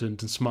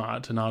competent and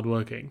smart and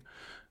hardworking,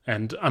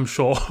 and I'm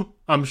sure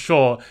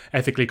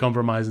ethically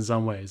compromised in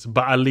some ways,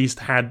 but at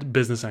least had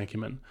business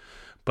acumen.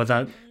 But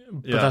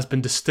that's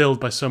been distilled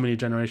by so many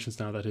generations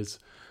now that his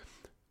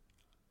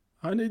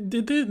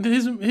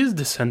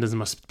descendants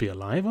must be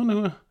alive. I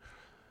don't know.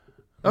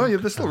 Oh yeah,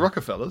 they're still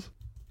Rockefellers.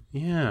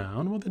 Yeah, I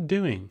wonder what they're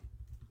doing.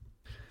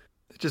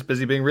 They're just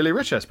busy being really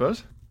rich, I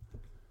suppose.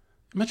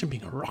 Imagine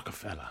being a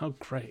Rockefeller. How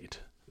great.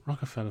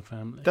 Rockefeller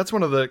family. That's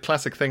one of the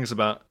classic things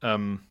about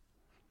the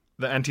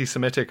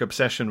anti-Semitic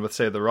obsession with,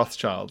 say, the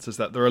Rothschilds, is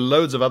that there are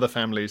loads of other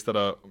families that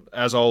are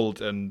as old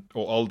or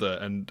older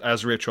and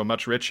as rich or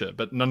much richer,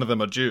 but none of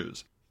them are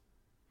Jews.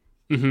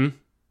 Mm-hmm.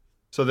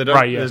 So they don't.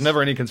 Right, yes. There's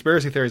never any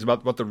conspiracy theories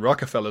about what the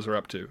Rockefellers are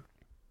up to.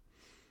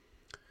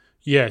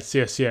 Yes.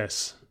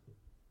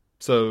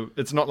 So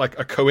it's not like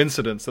a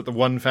coincidence that the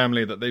one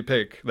family that they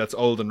pick that's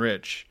old and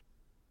rich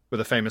with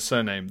a famous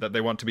surname that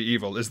they want to be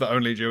evil is the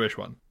only Jewish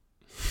one.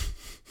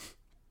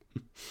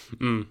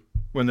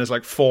 When there's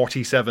like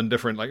 47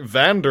 different like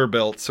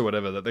Vanderbilts or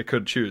whatever that they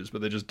could choose,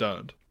 but they just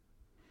don't.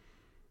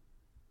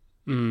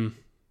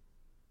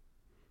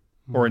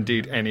 Or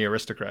indeed any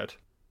aristocrat.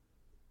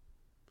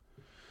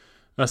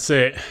 That's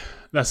it.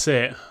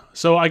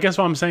 So I guess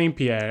what I'm saying,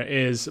 Pierre,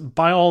 is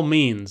by all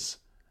means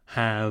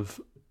have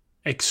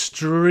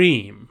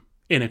extreme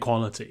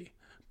inequality.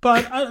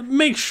 But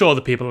make sure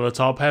the people at the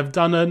top have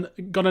got an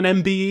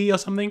MBE or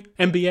something.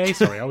 MBA,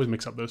 sorry, I always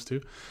mix up those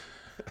two.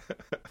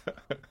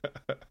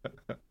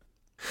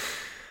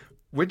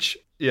 Which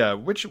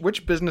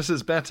business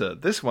is better?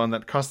 This one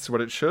that costs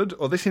what it should,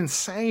 or this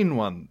insane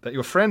one that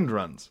your friend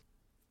runs?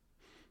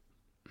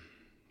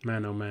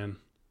 Man, oh man.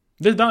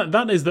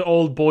 That is the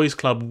old boys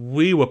club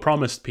we were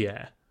promised,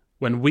 Pierre,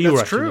 when we were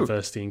at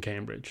university in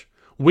Cambridge.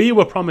 We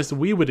were promised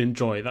we would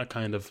enjoy that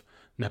kind of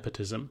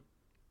nepotism.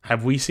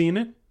 Have we seen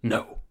it?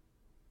 No.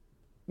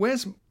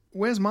 Where's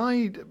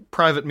my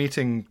private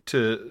meeting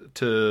to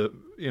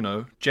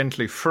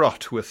gently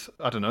fraught with,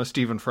 I don't know,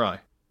 Stephen Fry?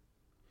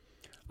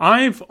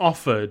 I've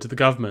offered the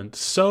government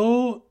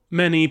so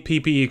many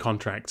PPE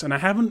contracts, and I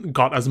haven't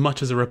got as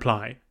much as a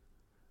reply.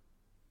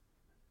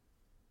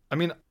 I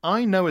mean,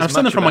 I know as much. I've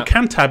sent it from a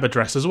Cantab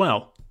address as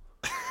well.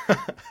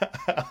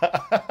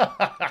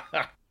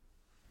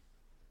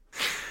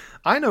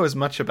 I know as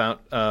much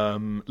about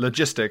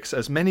logistics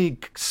as many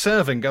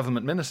serving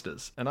government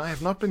ministers, and I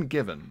have not been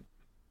given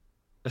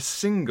a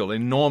single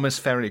enormous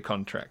ferry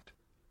contract.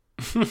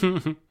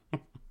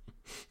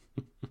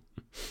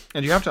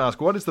 And you have to ask,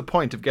 what is the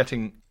point of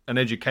getting an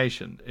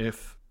education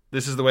if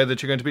this is the way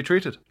that you're going to be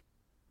treated?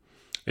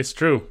 It's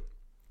true.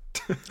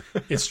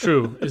 It's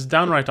true. It's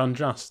downright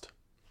unjust.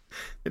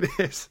 It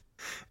is.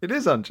 It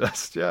is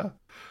unjust, yeah.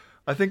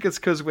 I think it's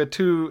because we're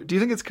too... Do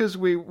you think it's because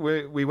we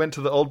went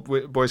to the old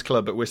boys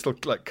club, but we're still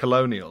like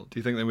colonial? Do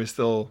you think that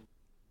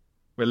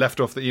we're left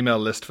off the email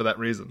list for that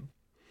reason?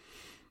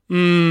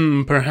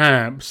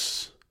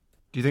 Perhaps.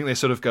 Do you think they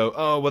sort of go,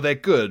 oh, well, they're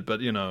good,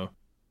 but,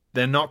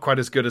 they're not quite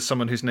as good as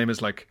someone whose name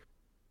is like,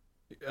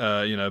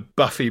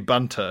 Buffy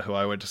Bunter, who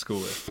I went to school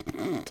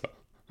with.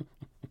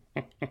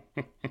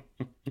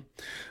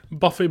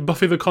 Buffy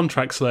the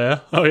Contract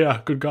Slayer. Oh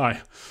yeah, good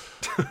guy.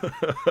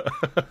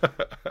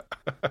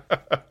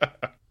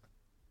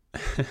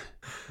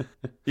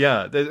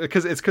 Yeah,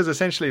 because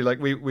essentially like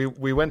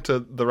we went to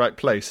the right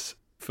place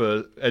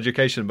for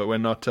education, but we're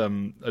not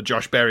a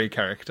Josh Berry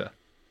character.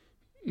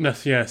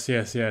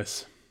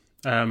 Yes.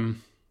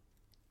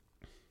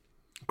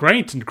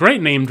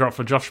 Great name drop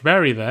for Josh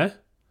Berry there.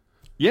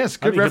 Yes,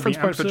 good reference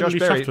point for Josh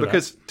Berry,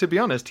 because to be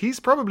honest, he's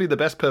probably the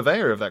best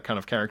purveyor of that kind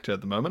of character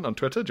at the moment on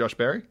Twitter, Josh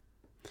Berry.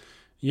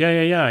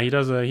 Yeah. He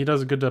does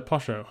a good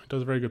posh show. He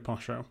does a very good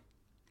posh show.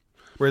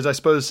 Whereas I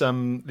suppose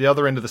the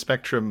other end of the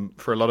spectrum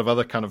for a lot of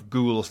other kind of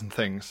ghouls and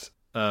things,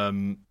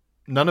 none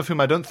of whom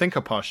I don't think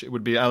are posh, it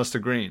would be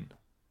Alistair Green.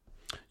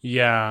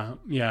 Yeah.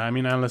 I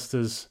mean,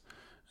 Alistair's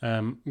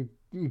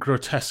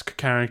grotesque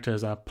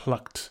characters are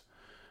plucked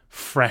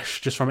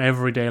fresh just from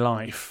everyday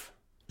life.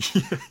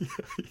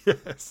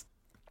 Yes.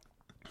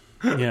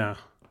 Yeah.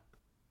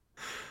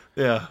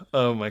 Yeah.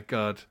 Oh my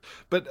God.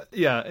 But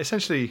yeah,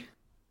 essentially,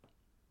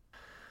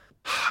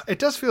 it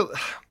does feel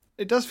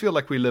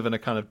like we live in a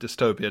kind of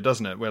dystopia,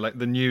 doesn't it? Where like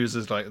the news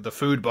is like the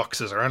food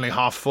boxes are only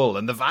half full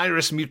and the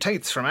virus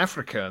mutates from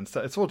Africa and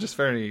stuff. It's all just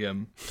very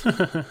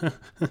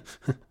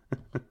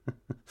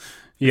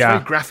very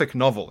graphic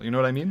novel. You know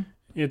what I mean?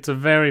 It's a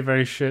very,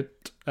 very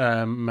shit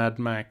Mad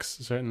Max,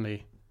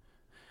 certainly.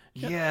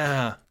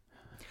 Yeah.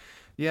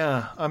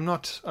 I'm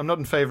not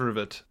in favor of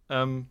it.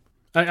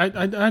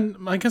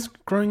 I guess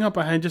growing up,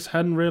 I just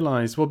hadn't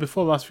realized. Well,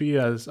 before the last few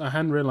years, I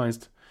hadn't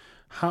realized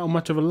how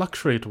much of a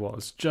luxury it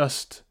was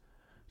just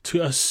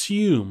to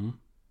assume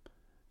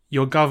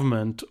your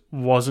government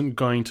wasn't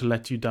going to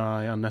let you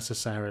die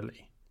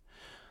unnecessarily.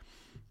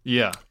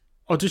 Yeah.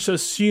 Or just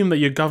assume that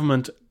your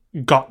government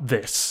got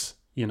this,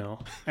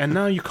 And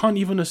now you can't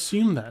even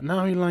assume that.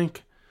 Now you're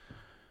like,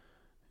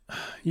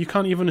 you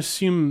can't even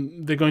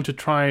assume they're going to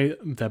try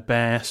their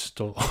best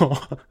or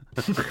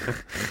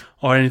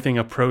or anything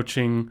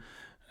approaching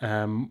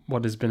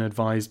what has been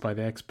advised by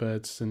the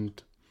experts.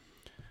 And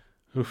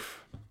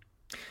oof.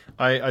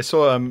 I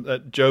saw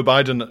that Joe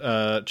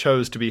Biden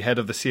chose to be head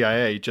of the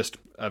CIA, just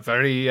a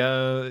very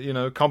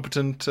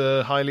competent,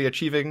 highly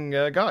achieving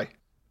guy.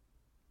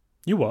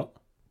 You what?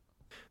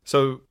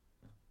 So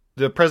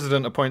the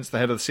president appoints the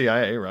head of the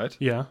CIA, right?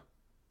 Yeah.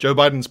 Joe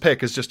Biden's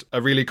pick is just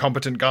a really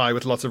competent guy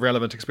with lots of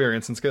relevant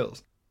experience and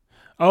skills.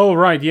 Oh,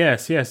 right.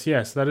 Yes.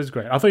 That is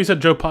great. I thought you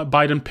said Joe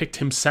Biden picked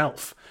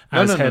himself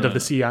as head of the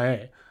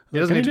CIA. He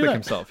doesn't need to pick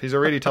himself. He's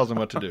already tells him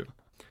what to do.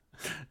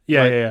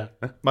 Yeah.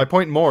 My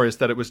point more is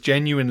that it was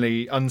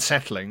genuinely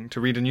unsettling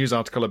to read a news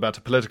article about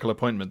a political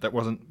appointment that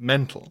wasn't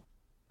mental.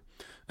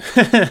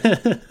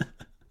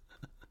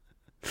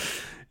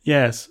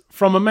 Yes,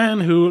 from a man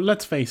who,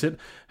 let's face it,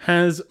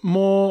 has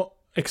more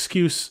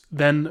excuse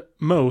than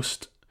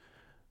most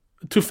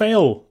to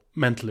fail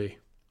mentally.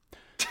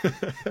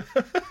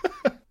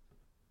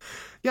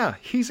 Yeah,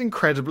 he's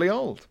incredibly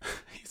old.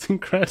 He's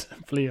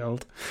incredibly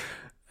old.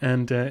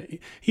 And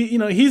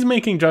he's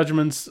making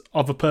judgments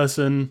of a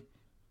person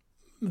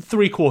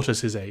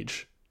 3/4 his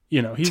age.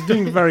 He's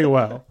doing very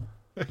well.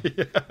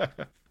 Yeah.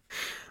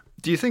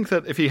 Do you think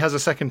that if he has a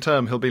second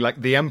term, he'll be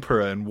like the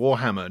Emperor in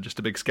Warhammer, just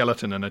a big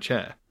skeleton in a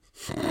chair?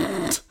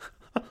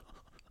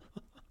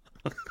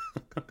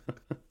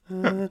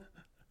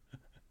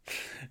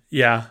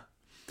 Yeah,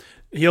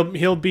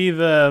 he'll be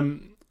the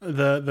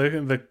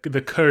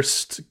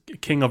cursed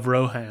king of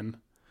Rohan.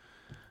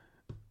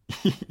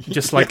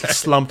 Just like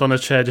slumped on a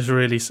chair, just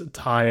really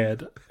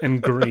tired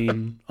and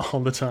green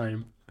all the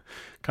time.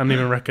 Can't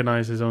even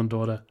recognize his own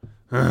daughter.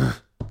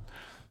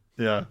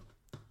 Yeah.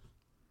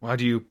 Why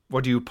do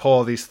you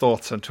pour these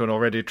thoughts into an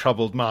already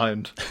troubled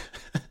mind?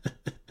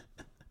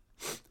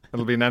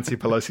 It'll be Nancy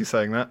Pelosi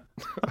saying that.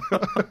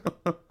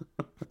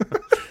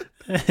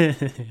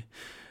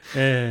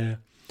 Yeah.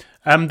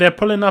 They're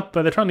pulling up.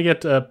 They're trying to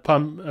get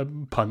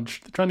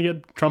Punch. They're trying to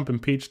get Trump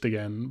impeached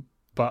again.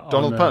 But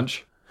Donald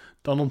Punch.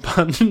 Donald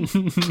Punch.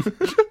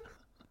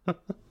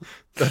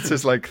 That's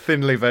his like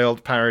thinly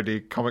veiled parody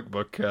comic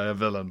book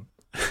villain.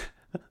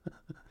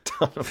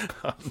 Donald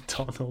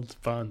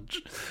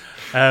Punch.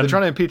 They're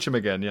trying to impeach him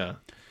again, yeah.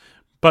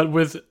 But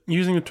with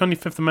using the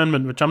 25th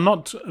Amendment, which I'm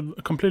not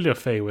completely au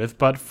fait with,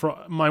 but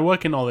my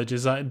working knowledge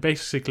is that it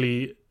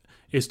basically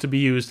is to be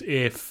used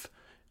if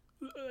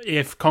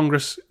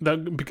Congress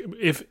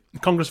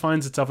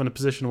finds itself in a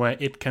position where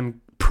it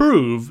can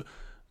prove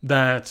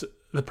that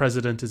the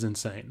president is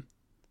insane.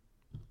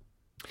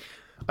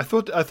 I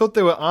thought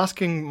they were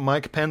asking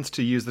Mike Pence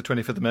to use the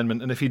 25th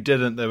Amendment, and if he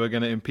didn't, they were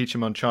going to impeach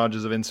him on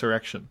charges of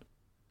insurrection.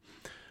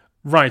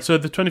 Right, so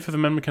the 25th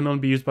Amendment can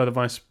only be used by the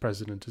vice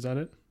president, is that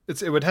it?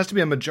 It has to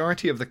be a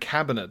majority of the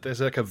cabinet.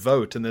 There's like a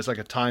vote and there's like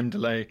a time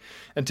delay.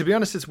 And to be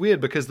honest, it's weird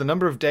because the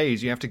number of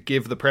days you have to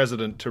give the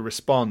president to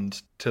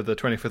respond to the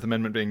 25th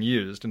Amendment being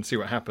used and see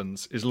what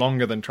happens is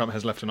longer than Trump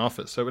has left in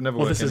office. So it would never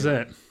work. Well, this is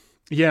it.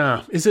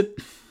 Yeah. Is it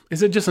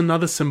just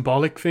another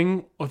symbolic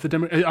thing of the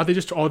Democrats?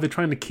 Are they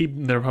trying to keep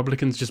the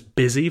Republicans just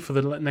busy for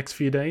the next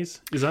few days?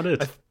 Is that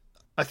it?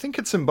 I think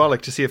it's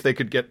symbolic to see if they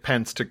could get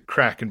Pence to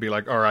crack and be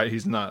like, all right,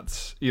 he's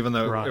nuts, even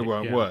though it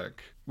won't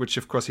work. Which,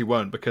 of course, he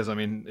won't, because, I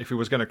mean, if he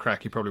was going to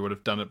crack, he probably would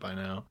have done it by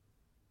now.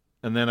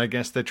 And then I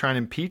guess they try and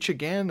impeach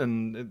again,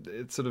 and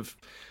it's sort of,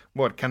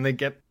 can they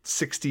get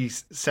 60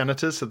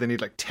 senators? So they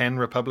need like 10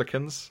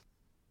 Republicans?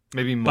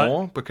 Maybe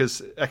more?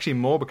 Because I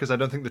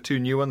don't think the two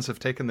new ones have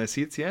taken their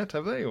seats yet,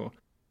 have they? Or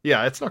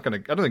yeah, it's not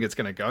going to, I don't think it's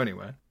going to go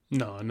anywhere.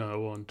 No, it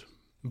won't.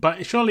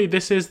 But surely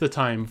this is the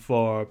time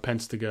for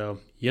Pence to go,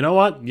 you know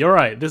what? You're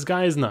right. This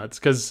guy is nuts,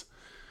 because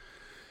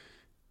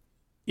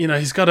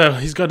he's got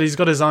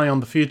his eye on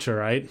the future,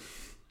 right?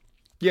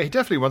 Yeah, he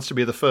definitely wants to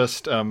be the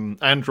first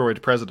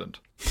android president.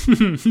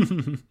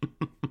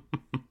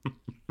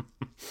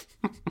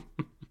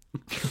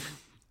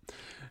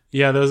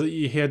 Yeah,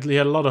 he had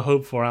a lot of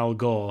hope for Al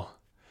Gore,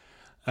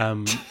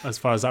 as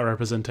far as that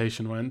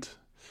representation went.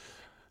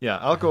 Yeah,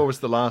 Al Gore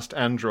was the last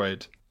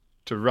android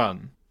to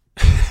run.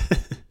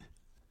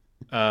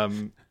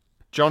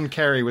 John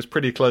Kerry was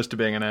pretty close to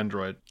being an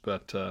android,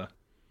 but I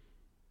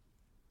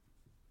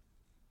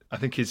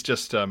think he's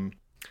just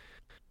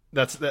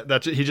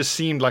he just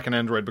seemed like an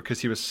android because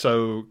he was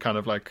so kind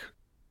of like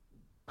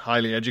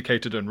highly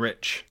educated and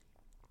rich.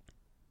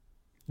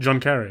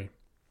 John Kerry.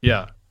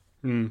 Yeah.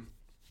 Mm.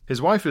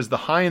 His wife is the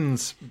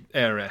Heinz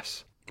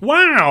heiress.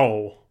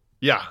 Wow.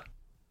 Yeah.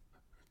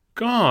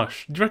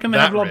 Gosh, do you reckon they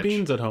have a lot of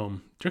beans at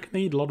home? Do you reckon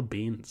they eat a lot of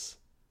beans?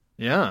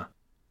 Yeah.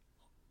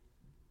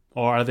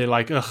 Or are they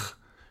like, ugh,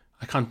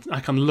 I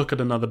can't look at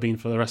another bean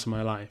for the rest of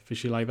my life? Is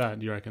she like that,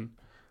 do you reckon?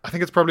 I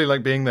think it's probably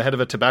like being the head of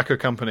a tobacco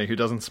company who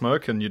doesn't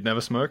smoke and you'd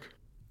never smoke.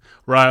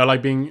 Right, or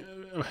like being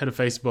head of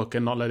Facebook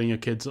and not letting your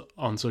kids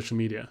on social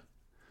media.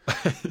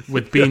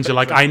 With beans, you're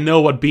like, I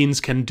know what beans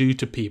can do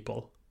to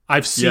people.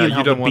 I've seen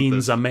how the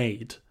beans are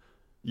made.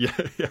 Yeah.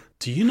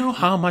 Do you know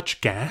how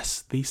much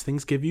gas these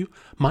things give you?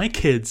 My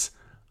kids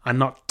are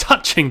not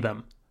touching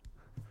them.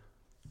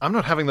 I'm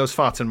not having those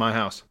farts in my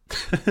house.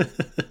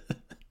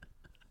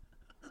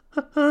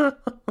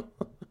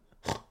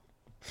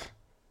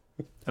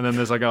 And then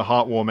there's like a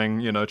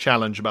heartwarming,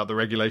 challenge about the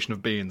regulation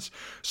of beans.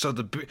 So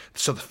the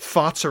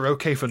farts are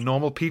okay for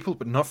normal people,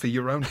 but not for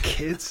your own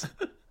kids?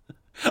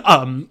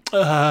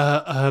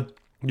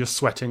 You're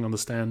sweating on the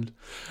stand.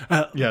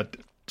 Yeah,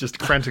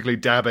 just frantically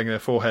dabbing their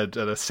forehead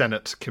at a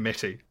Senate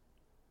committee.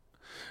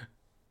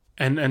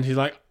 And he's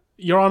like,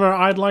 Your Honor,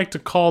 I'd like to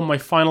call my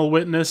final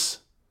witness,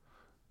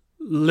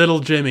 Little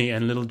Jimmy.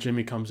 And Little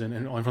Jimmy comes in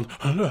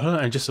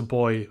and just a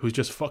boy who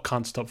just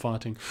can't stop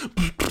farting.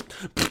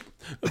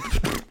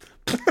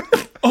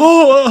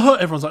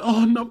 Everyone's like,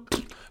 oh no.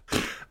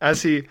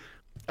 As he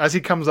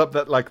comes up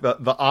that like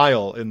the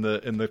aisle in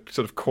the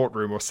sort of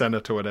courtroom or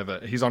senate or whatever,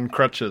 he's on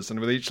crutches, and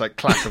with each like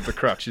clap of the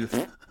crutch, he's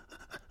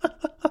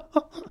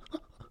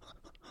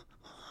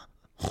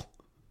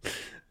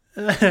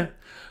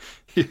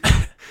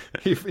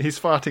He's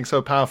farting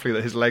so powerfully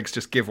that his legs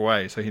just give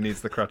way, so he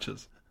needs the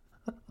crutches.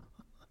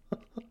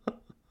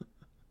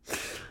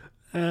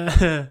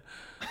 Yeah.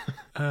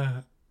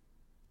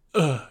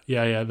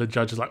 The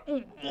judge is like,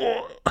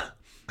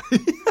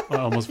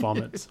 almost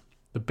vomits.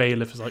 The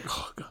bailiff is like,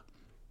 oh god.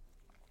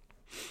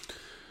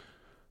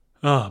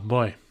 Oh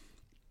boy.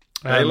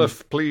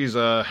 Bailiff, please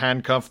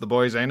handcuff the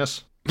boy's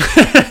anus.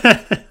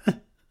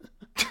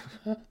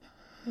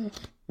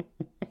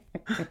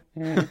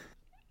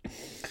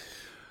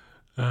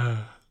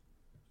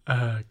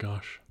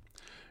 Gosh.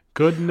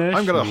 Goodness.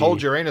 I'm going to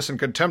hold your anus in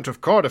contempt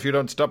of court if you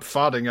don't stop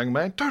farting, young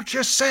man. Don't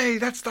you say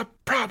that's the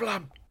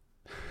problem.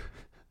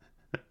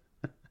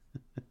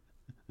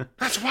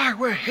 That's why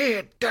we're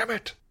here, damn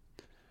it.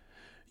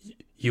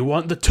 You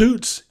want the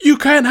toots? You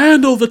can't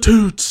handle the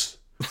toots.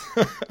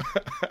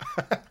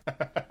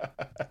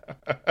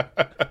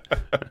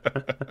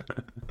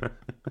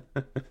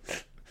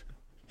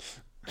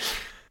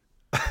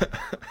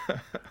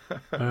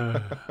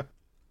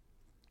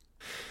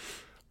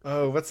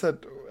 Oh, what's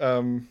that?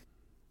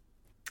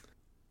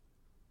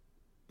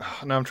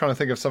 Now I'm trying to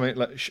think of something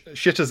like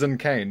Citizen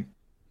Kane.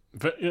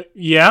 But,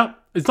 yeah,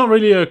 it's not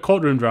really a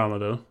courtroom drama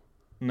though.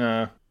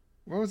 No.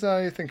 What was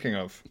I thinking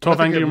of?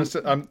 12 Angry Men.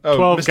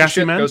 12 Mr. Gassy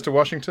Shit Men? Goes to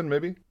Washington,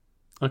 maybe?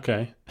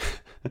 Okay.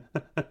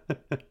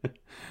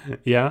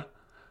 Yeah.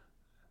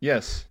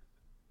 Yes.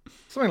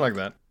 Something like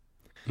that.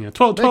 Yeah.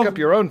 12 Make up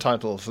your own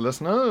titles,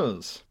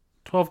 listeners.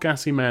 12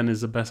 Gassy Men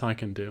is the best I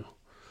can do.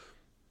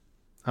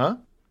 Huh?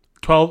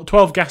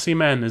 12 Gassy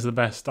Men is the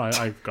best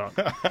I've got.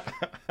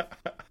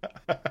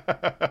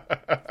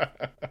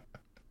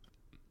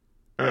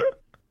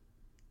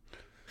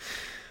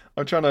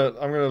 I'm going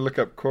to look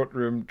up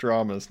courtroom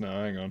dramas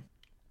now. Hang on.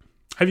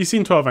 Have you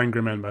seen 12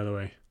 Angry Men, by the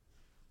way?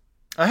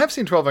 I have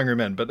seen 12 Angry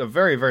Men, but a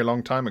very, very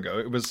long time ago.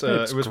 It was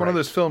one of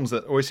those films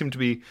that always seemed to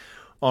be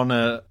on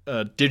a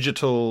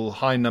digital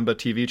high-number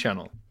TV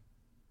channel.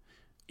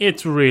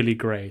 It's really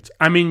great.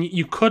 I mean,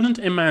 you couldn't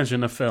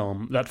imagine a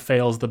film that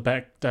fails the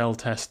Bechdel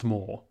test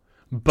more,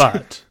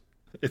 but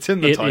it's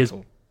in the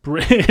title.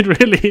 It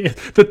really is.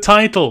 The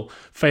title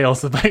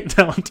fails the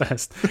Bechdel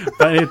test,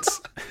 but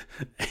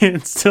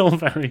it's still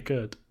very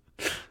good.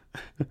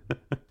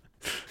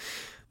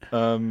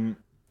 A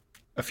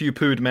Few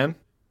Pooed Men.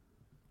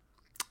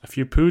 A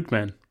Few Pooed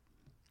Men.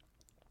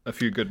 A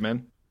Few Good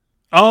Men.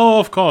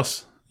 Oh, of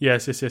course.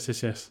 Yes.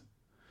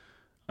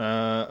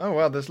 Oh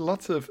wow, there's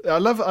lots of. I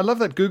love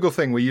that Google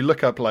thing where you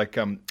look up like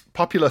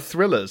popular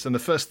thrillers, and the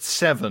first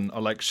 7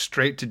 are like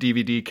straight to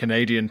DVD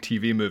Canadian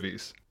TV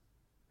movies.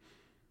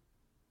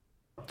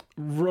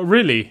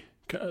 Really?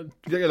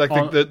 Yeah, like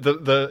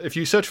the if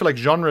you search for like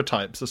genre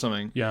types or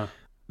something. Yeah.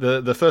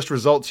 The first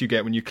results you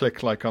get when you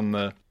click like on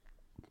the.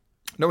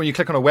 Not when you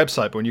click on a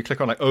website, but when you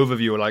click on like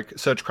overview or like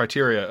search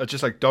criteria, are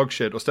just like dog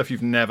shit or stuff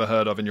you've never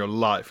heard of in your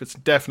life. It's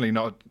definitely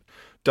not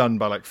done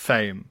by like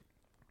fame.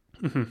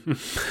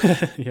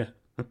 Yeah.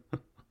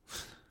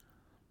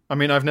 I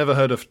mean, I've never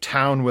heard of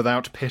Town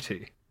Without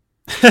Pity.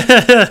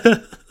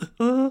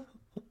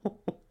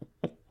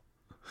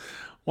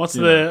 What's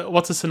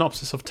the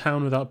synopsis of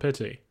Town Without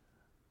Pity?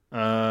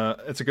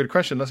 It's a good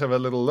question. Let's have a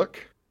little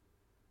look.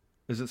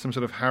 Is it some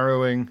sort of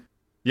harrowing?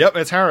 Yep,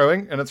 it's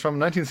harrowing, and it's from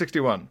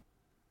 1961.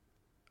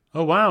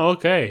 Oh wow,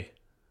 okay.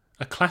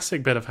 A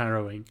classic bit of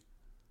harrowing.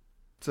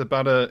 It's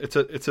about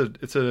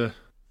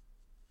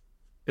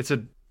it's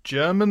a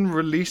German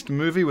released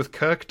movie with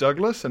Kirk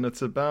Douglas, and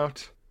it's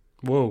about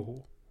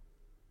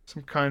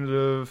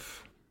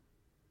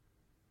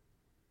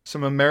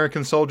some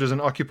American soldiers in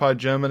occupied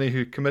Germany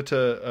who commit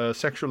a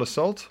sexual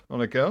assault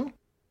on a girl.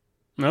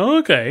 Oh,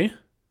 okay.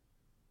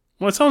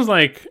 Well, it sounds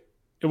like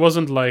it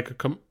wasn't like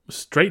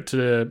straight to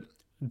the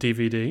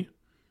DVD.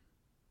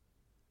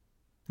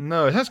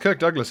 No, it has Kirk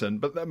Douglas in,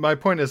 but my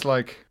point is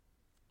like,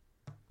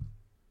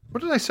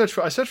 what did I search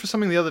for? I searched for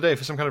something the other day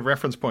for some kind of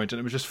reference point,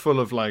 and it was just full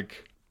of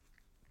like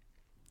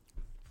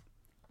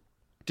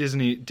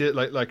Disney,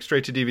 like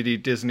straight to DVD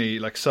Disney,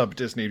 like sub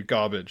Disney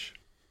garbage.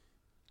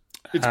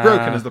 It's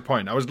broken is the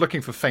point. I was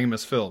looking for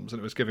famous films, and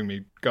it was giving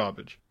me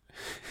garbage.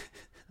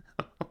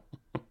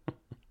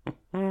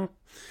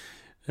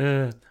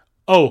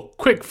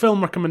 Quick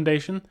film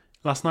recommendation.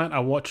 Last night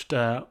I watched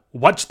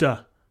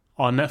Wajda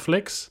on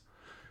Netflix.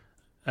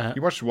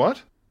 You watched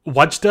what?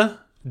 Wajda,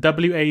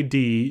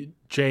 Wadjda,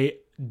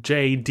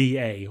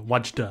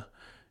 Wajda.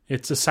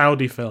 It's a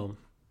Saudi film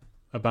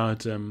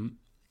about a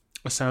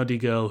Saudi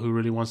girl who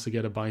really wants to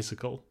get a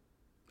bicycle,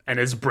 and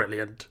it's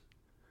brilliant.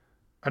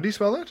 How do you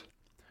spell that?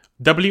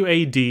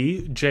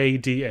 Wadjda.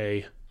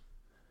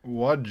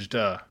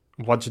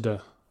 Wajda.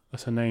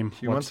 That's her name.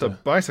 She wants a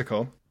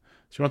bicycle.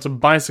 She wants a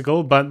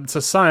bicycle, but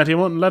society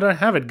won't let her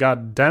have it.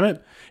 God damn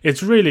it!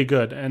 It's really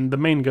good, and the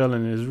main girl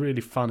in it is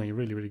really funny,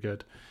 really, really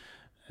good.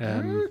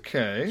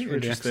 Okay, it's really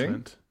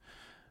interesting.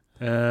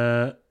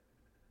 Excellent.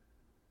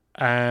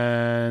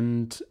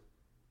 And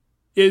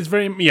it's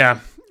very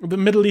The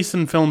Middle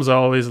Eastern films are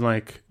always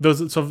like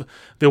those sort of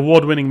the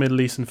award-winning Middle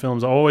Eastern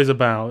films are always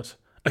about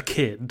a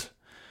kid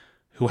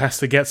who has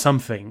to get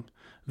something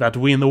that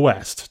we in the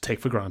West take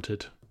for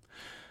granted.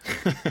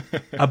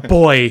 A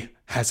boy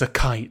has a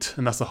kite,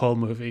 and that's the whole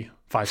movie.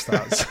 5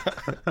 stars.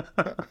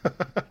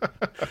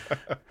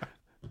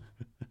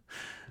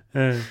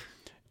 I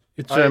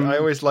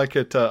always like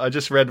it. I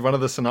just read one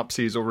of the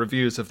synopses or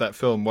reviews of that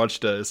film,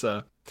 Wajda, is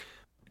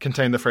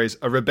contained the phrase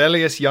 "a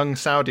rebellious young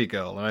Saudi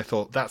girl," and I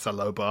thought that's a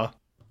low bar.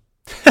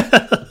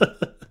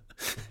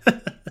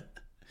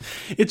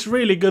 It's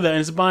really good, and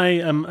it's by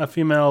a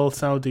female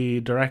Saudi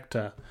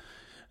director.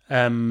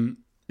 Isn't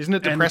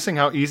it depressing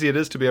how easy it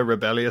is to be a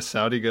rebellious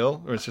Saudi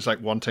girl, or it's just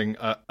like wanting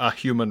a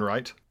human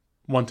right?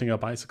 Wanting a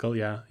bicycle,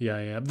 yeah.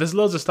 There's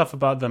loads of stuff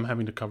about them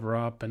having to cover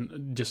up,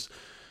 and just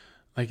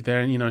like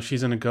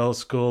she's in a girls'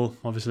 school,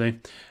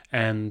 obviously,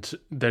 and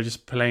they're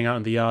just playing out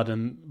in the yard,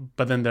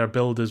 but then there are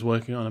male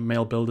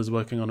builders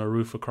working on a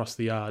roof across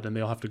the yard, and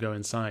they all have to go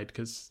inside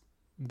because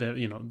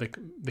they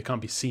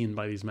can't be seen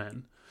by these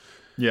men.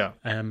 Yeah.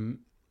 And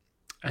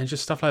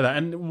just stuff like that.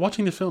 And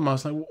watching the film, I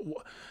was like,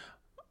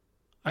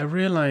 I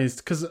realized,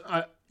 because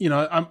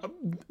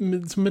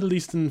Middle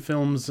Eastern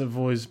films have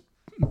always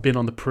been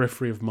on the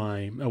periphery of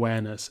my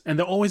awareness, and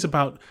they're always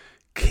about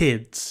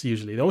kids.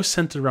 Usually, they're always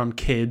centered around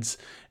kids,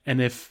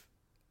 and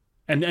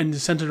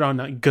centered around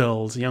like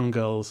girls, young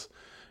girls,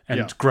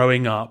 and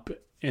growing up.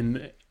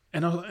 And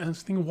I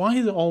was thinking, why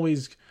is it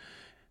always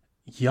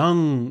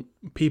young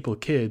people,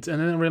 kids? And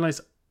then I realized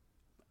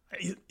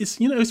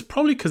it's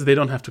probably because they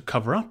don't have to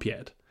cover up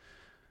yet.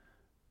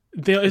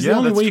 It's the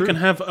only way you can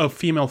have a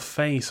female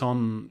face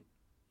on,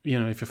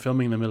 if you're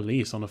filming in the Middle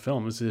East on a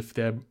film, is if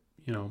they're,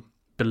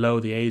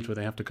 below the age where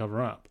they have to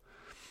cover up.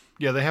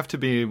 Yeah, they have to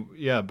be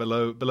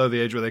below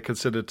the age where they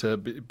consider to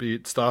be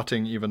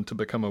starting even to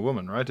become a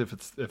woman, right? If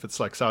it's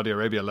like Saudi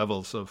Arabia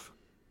levels of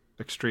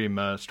extreme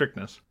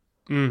strictness.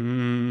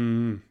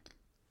 Mm-hmm.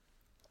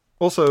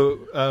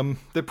 Also,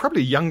 they're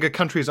probably younger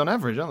countries on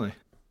average, aren't they?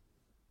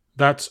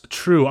 That's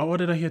true. What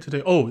did I hear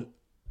today? Oh,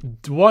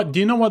 what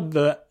do you know? What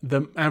the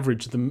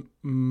average, the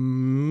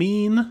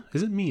mean?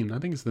 Is it mean? I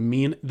think it's the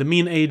mean. The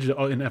mean age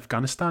in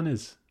Afghanistan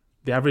is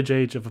the average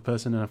age of a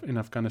person in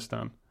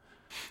Afghanistan.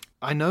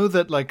 I know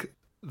that like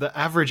the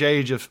average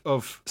age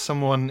of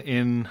someone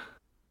in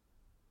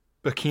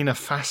Burkina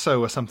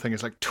Faso or something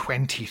is like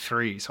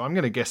 23. So I'm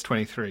going to guess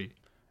 23.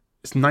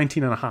 It's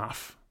 19 and a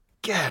half.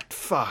 Get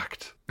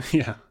fucked.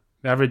 Yeah,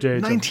 the average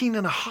age. 19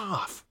 and a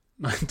half.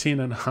 19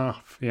 and a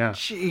half. Yeah.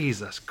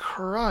 Jesus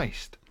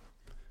Christ.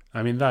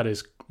 I mean, that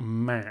is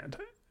mad.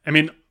 I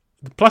mean,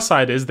 the plus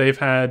side is they've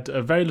had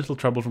very little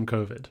trouble from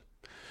COVID,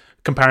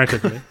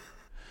 comparatively.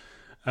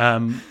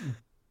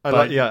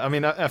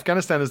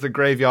 Afghanistan is the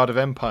graveyard of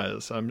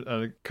empires.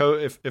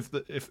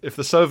 If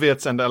the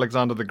Soviets and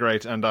Alexander the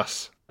Great and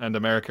us and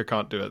America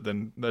can't do it,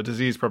 then the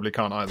disease probably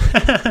can't either.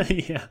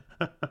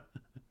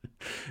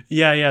 Yeah.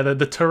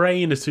 The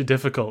terrain is too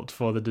difficult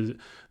for the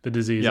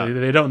disease. Yeah.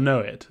 They don't know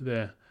it.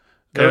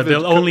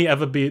 They'll only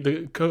ever be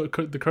the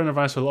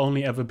coronavirus will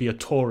only ever be a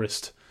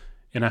tourist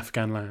in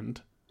Afghan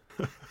land.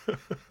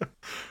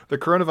 The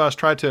coronavirus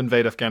tried to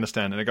invade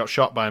Afghanistan and it got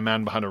shot by a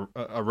man behind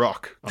a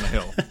rock on a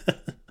hill.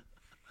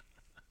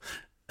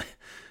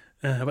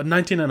 But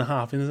 19 and a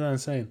half, isn't that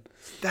insane?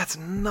 That's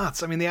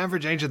nuts. I mean, the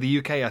average age of the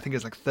UK, I think,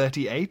 is like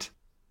 38.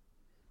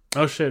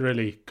 Oh shit!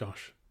 Really?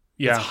 Gosh.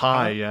 Yeah, it's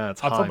high. I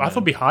thought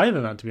it'd be higher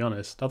than that. To be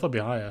honest, I thought it'd be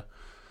higher.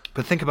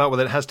 But think about what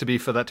it has to be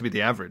for that to be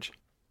the average.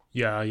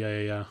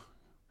 Yeah.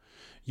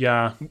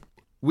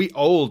 We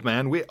old,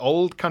 man. We're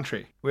old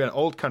country. We're an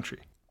old country.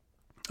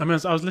 I mean,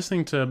 I was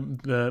listening to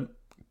the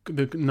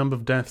number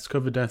of deaths,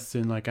 COVID deaths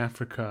in like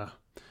Africa,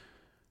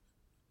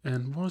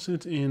 and was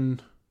it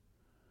in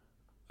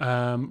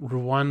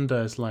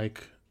Rwanda is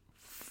like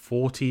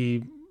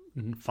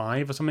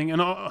 45 or something,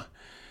 and I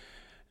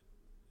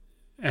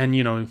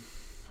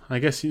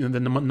guess the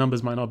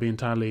numbers might not be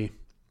entirely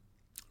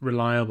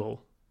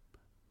reliable.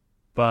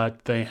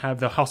 But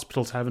the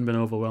hospitals haven't been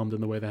overwhelmed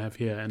in the way they have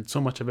here, and so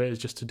much of it is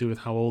just to do with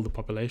how old the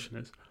population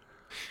is.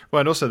 Well,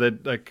 and also they're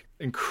like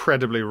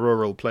incredibly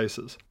rural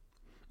places.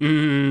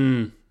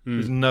 There's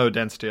no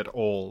density at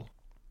all.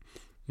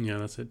 Yeah,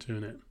 that's it too,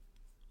 isn't it?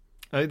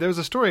 There was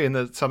a story in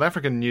the South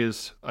African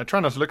news. I try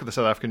not to look at the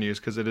South African news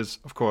because it is,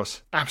 of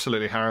course,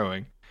 absolutely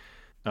harrowing.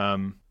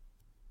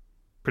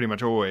 Pretty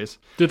much always.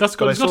 Dude, it's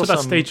got to that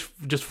stage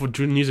just for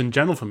news in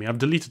general for me. I've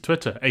deleted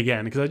Twitter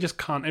again because I just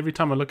can't. Every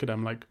time I look at it,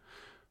 I'm like,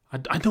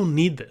 I don't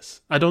need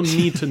this. I don't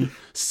need to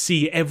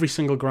see every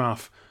single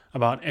graph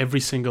about every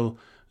single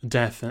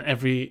death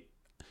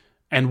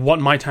and what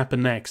might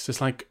happen next.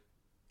 It's like,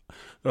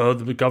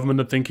 the government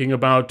are thinking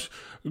about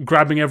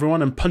grabbing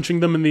everyone and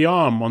punching them in the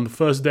arm on the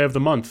first day of the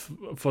month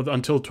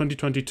until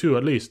 2022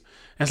 at least.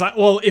 And it's like,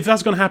 well, if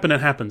that's going to happen,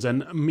 it happens.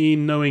 And me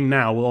knowing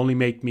now will only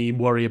make me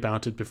worry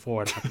about it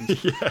before it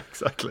happens. Yeah,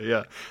 exactly.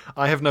 Yeah,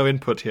 I have no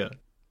input here.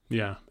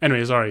 Yeah.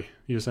 Anyway, sorry,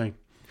 you were saying.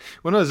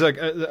 Well, no, there's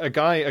a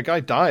guy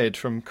died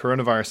from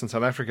coronavirus in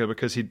South Africa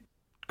because he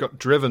got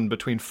driven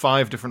between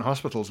 5 different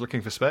hospitals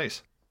looking for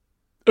space.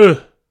 In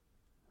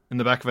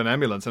the back of an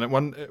ambulance,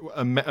 and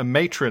a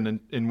matron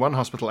in one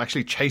hospital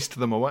actually chased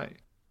them away.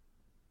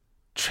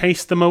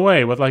 Chased them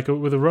away with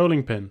a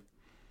rolling pin.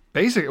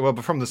 Basically, well,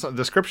 but from the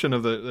description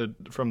of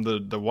from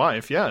the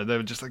wife, yeah, they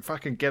were just like,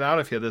 fucking get out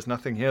of here. There's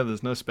nothing here.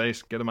 There's no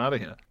space. Get them out of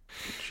here.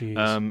 Jeez.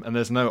 And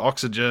there's no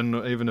oxygen,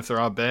 even if there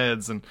are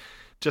beds, and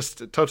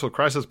just a total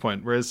crisis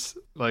point. Whereas,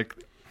 like,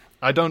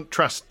 I don't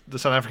trust the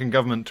South African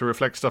government to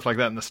reflect stuff like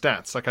that in the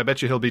stats. Like, I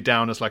bet you he'll be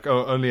down as like,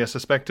 oh, only a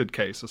suspected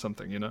case or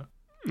something, you know?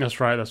 That's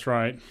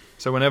right.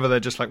 So whenever they're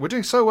just like, we're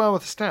doing so well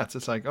with the stats,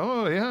 it's like,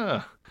 oh,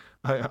 yeah,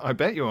 I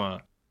bet you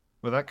are.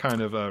 With that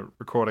kind of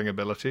recording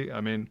ability,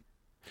 I mean...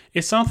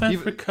 Is South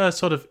Africa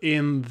sort of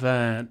in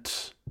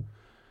that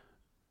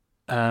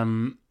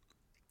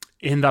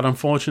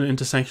unfortunate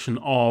intersection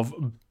of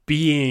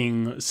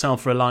being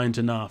self-reliant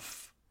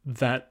enough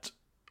that,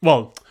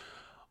 well,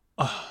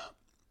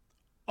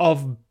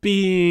 of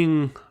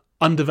being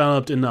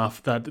undeveloped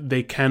enough that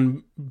they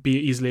can be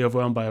easily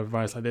overwhelmed by a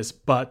virus like this,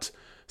 but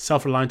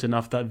self-reliant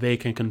enough that they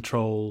can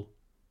control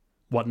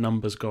what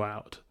numbers go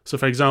out? So,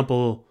 for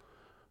example,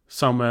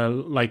 somewhere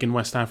like in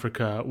West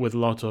Africa with a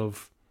lot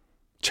of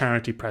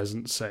charity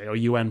presence, say, or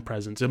UN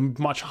presence, it's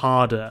much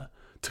harder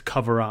to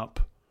cover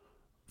up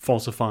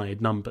falsified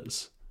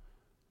numbers.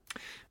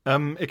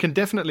 It can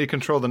definitely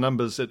control the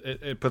numbers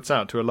it puts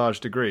out to a large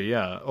degree,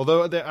 yeah.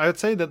 Although I would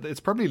say that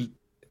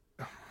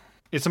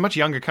it's a much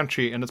younger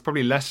country, and it's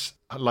probably less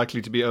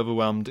likely to be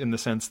overwhelmed in the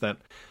sense that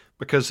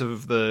because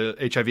of the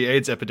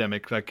HIV/AIDS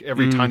epidemic, like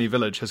every tiny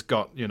village has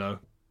got, you know,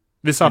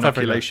 this South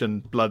inoculation,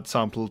 Africa blood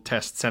sample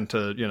test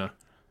center, you know,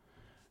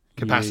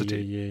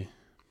 capacity. Yeah.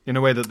 In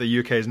a way that the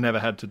UK has never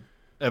had to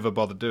ever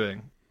bother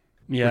doing.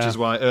 Yeah. Which is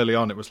why early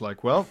on it was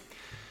like, well,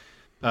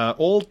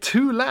 all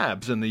 2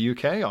 labs in the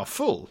UK are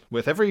full,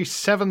 with every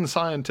 7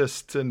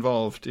 scientists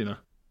involved, you know.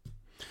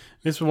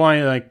 This is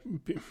why, like,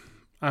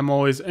 I'm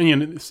always... And, you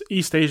know,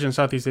 East Asia and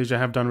Southeast Asia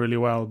have done really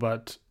well,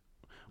 but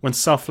when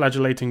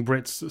self-flagellating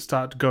Brits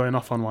start going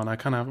off on one, I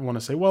kind of want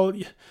to say, well,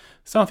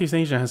 Southeast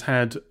Asia has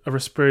had a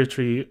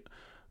respiratory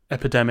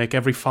epidemic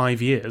every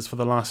 5 years for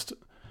the last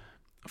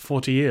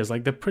 40 years.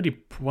 Like, they're pretty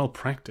well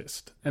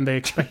practiced, and they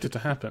expect it to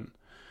happen.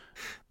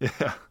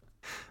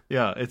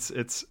 Yeah,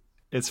 it's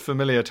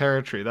familiar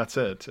territory. That's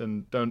it.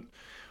 And don't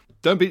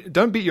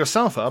beat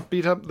yourself up.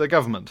 Beat up the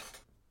government.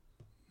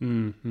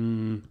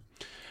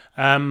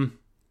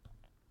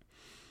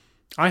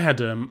 I had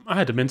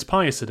a mince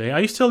pie yesterday.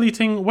 Are you still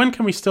eating? When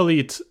can we still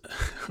eat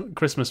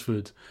Christmas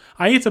food?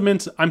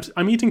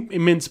 I'm eating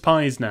mince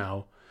pies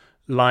now,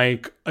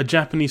 like a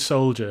Japanese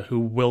soldier who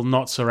will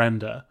not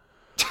surrender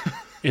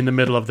in the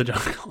middle of the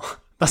jungle.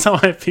 That's how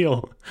I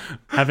feel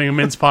having a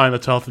mince pie on the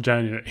 12th of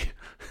January.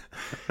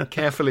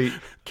 Carefully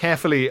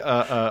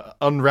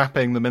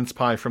unwrapping the mince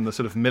pie from the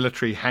sort of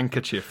military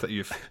handkerchief that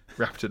you've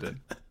wrapped it in.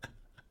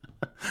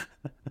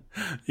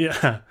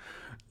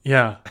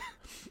 Yeah.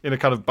 In a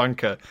kind of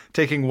bunker,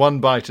 taking one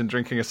bite and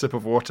drinking a sip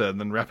of water and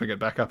then wrapping it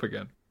back up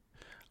again.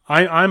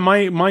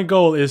 My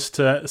goal is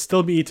to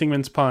still be eating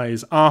mince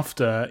pies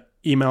after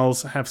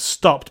emails have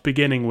stopped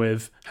beginning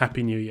with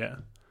Happy New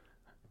Year.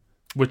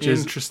 Which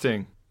is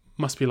interesting.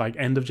 Must be like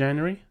end of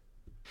January.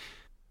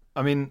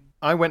 I mean,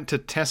 I went to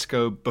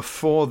Tesco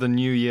before the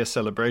New Year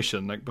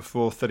celebration, like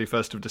before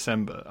 31st of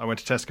December. I went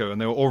to Tesco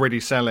and they were already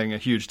selling a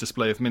huge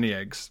display of mini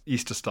eggs,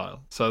 Easter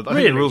style. So I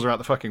think the rules are out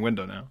the fucking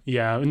window now.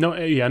 No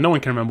one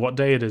can remember what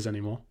day it is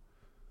anymore.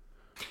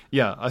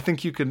 Yeah, I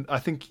think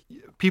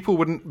people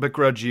wouldn't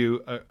begrudge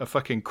you a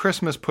fucking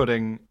Christmas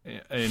pudding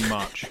in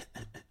March.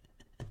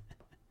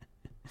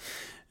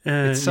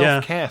 It's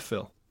self-care,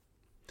 Phil.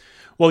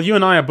 Well, you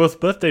and I are both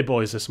birthday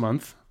boys this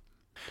month.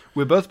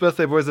 We're both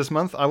birthday boys this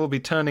month. I will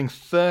be turning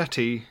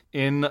 30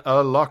 in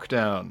a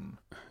lockdown.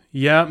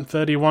 Yeah,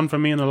 31 for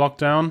me in a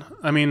lockdown.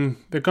 I mean,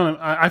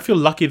 I feel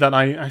lucky that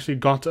I actually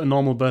got a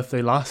normal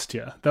birthday last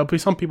year. There'll be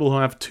some people who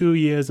have 2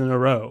 years in a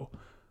row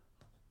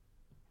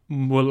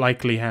will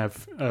likely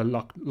have a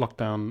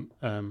lockdown.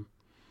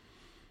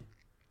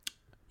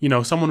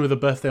 Someone with a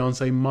birthday on,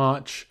 say,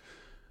 March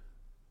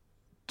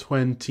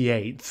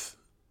 28th.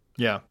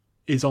 Yeah.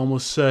 Is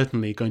almost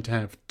certainly going to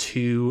have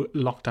 2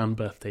 lockdown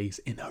birthdays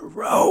in a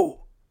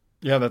row.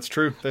 Yeah, that's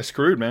true. They're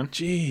screwed, man.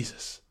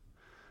 Jesus.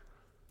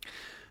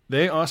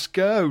 They are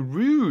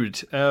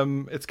screwed.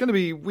 It's going to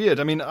be weird.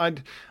 I mean,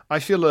 I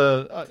feel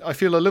a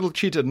little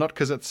cheated, not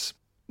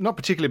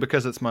particularly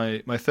because it's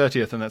my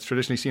 30th and that's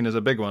traditionally seen as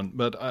a big one,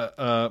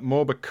 but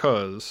more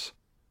because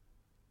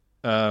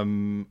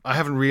I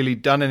haven't really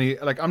done any.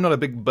 Like, I'm not a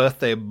big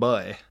birthday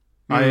boy.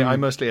 I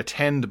mostly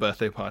attend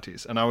birthday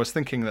parties, and I was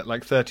thinking that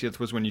like 30th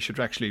was when you should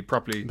actually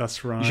properly.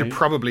 That's right. You should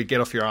probably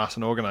get off your ass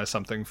and organize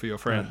something for your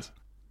friends.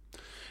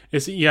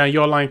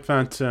 You're like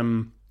that.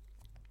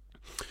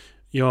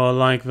 You're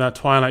like that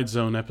Twilight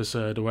Zone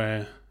episode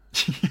where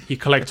he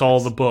collects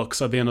all the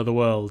books at the end of the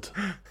world,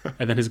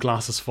 and then his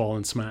glasses fall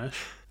and smash.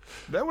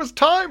 There was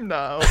time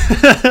now.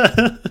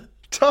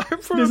 Time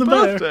for a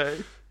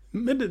birthday.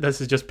 This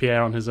is just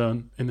Pierre on his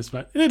own in this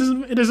flat. It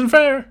isn't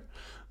fair.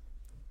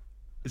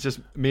 It's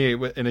just me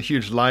in a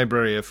huge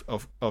library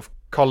of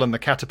Colin the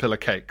Caterpillar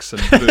cakes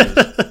and booze.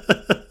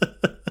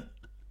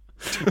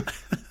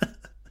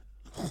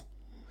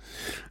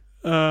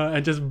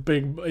 And just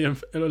big,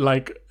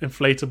 like,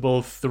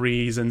 inflatable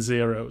 3s and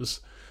 0s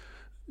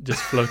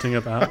just floating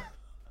about.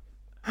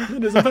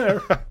 It is a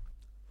bear.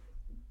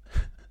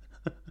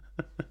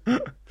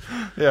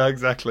 Yeah,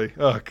 exactly.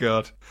 Oh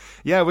god.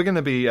 Yeah, we're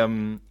gonna be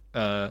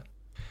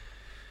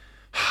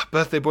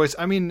birthday boys.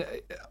 I mean,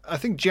 I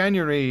think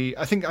January.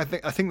 I think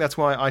that's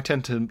why I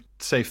tend to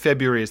say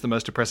February is the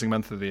most depressing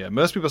month of the year.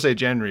 Most people say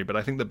January, but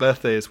I think the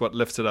birthday is what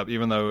lifts it up,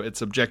 even though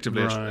it's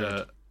objectively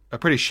a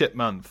pretty shit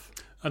month.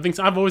 I think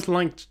so. I've always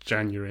liked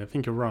January. I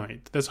think you're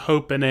right. There's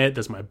hope in it.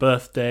 There's my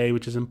birthday,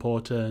 which is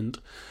important.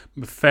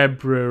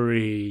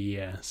 February,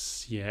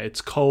 yes, yeah.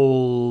 It's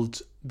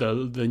cold. The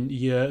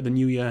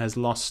new year has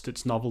lost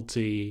its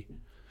novelty.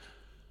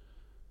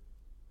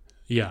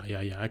 Yeah.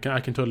 I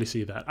can totally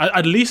see that.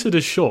 At least it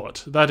is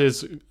short. That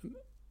is,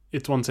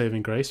 it's one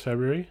saving grace.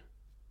 February.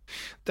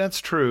 That's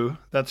true.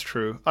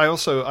 I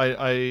also,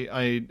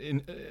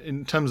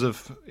 in terms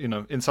of,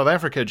 in South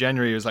Africa,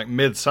 January was like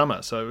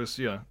midsummer, so it was,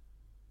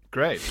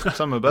 great.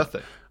 Summer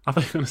birthday. I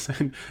thought you were going to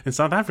say in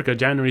South Africa,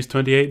 January's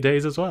 28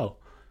 days as well.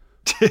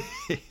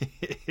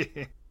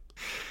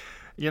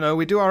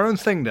 We do our own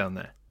thing down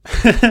there.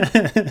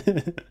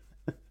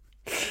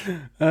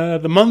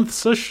 The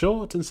months are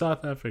short in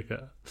South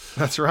Africa.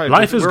 That's right.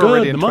 Life is We're good.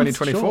 already in The month's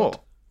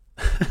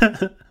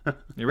 2024.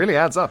 It really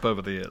adds up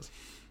over the years.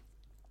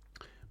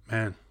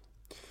 Man.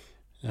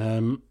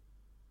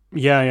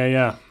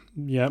 Yeah.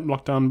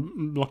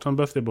 Lockdown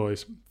birthday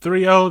boys.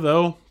 3-0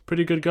 though.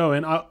 Pretty good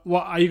going.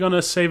 What are you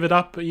gonna save it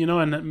up,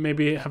 and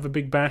maybe have a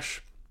big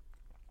bash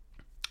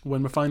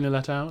when we're finally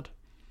let out?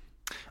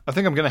 I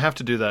think I'm going to have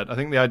to do that. I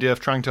think the idea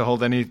of trying to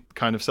hold any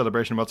kind of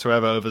celebration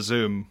whatsoever over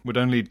Zoom would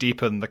only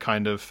deepen the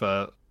kind of,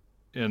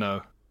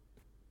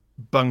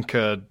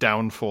 bunker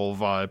downfall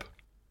vibe.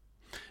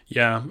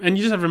 Yeah, and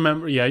you just have to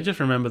remember. Yeah, you just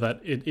remember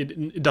that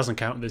it doesn't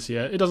count this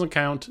year. It doesn't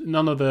count.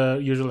 None of the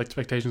usual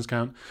expectations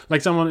count.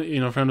 Like someone,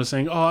 a friend was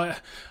saying, "Oh,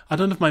 I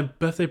don't know if my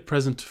birthday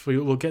present for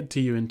you will get to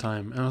you in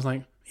time." And I was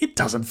like, "It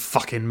doesn't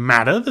fucking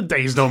matter. The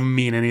days don't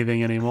mean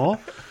anything anymore.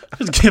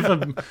 Just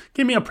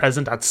give me a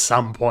present at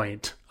some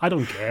point. I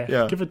don't care.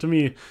 Yeah. Give it to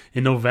me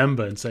in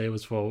November and say it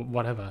was for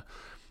whatever."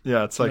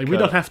 Yeah, it's like we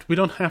don't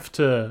have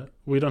to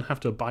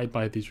abide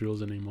by these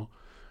rules anymore.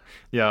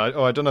 Yeah.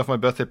 I don't know if my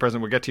birthday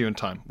present will get to you in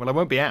time. Well, I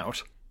won't be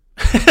out.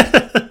 Are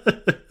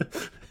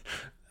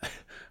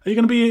you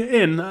going to be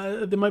in?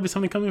 There might be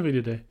something coming for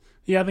you today.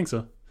 Yeah, I think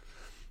so.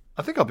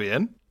 I think I'll be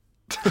in.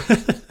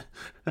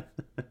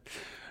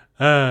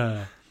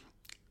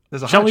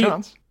 There's a high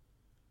chance.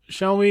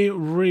 Shall we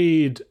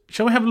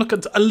have a look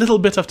at a little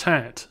bit of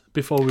tat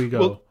before we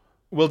go?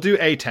 We'll do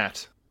a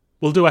tat.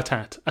 We'll do a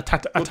tat.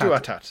 We'll do a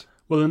tat.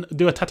 We'll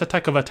do a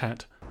tat-attack of a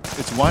tat.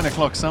 It's wine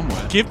o'clock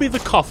somewhere. Give me the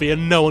coffee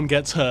and no one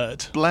gets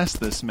hurt. Bless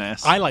this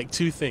mess. I like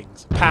two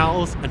things,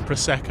 pals and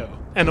Prosecco.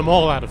 And I'm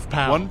all out of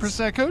pals. 1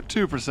 Prosecco,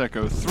 2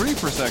 Prosecco, 3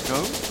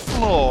 Prosecco,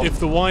 floor. If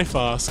the wife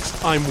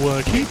asks, I'm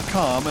working. Keep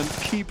calm and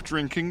keep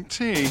drinking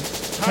tea.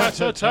 Tat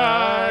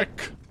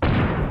attack!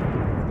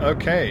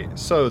 Okay,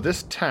 so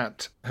this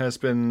tat has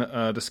been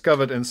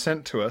discovered and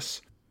sent to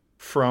us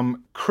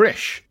from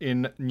Krish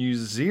in New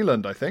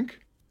Zealand, I think.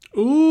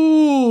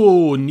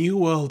 Ooh, New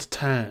World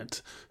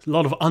tat. A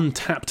lot of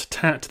untapped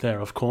tat there,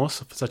 of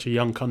course, for such a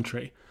young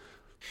country.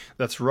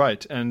 That's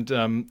right, and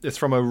it's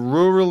from a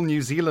rural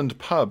New Zealand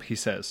pub, he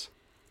says.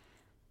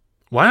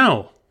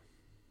 Wow.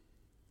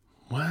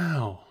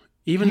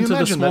 Even to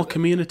the small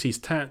communities,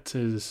 tat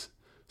is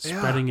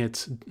spreading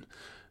its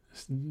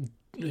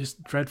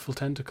dreadful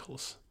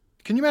tentacles.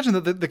 Can you imagine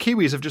that the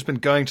Kiwis have just been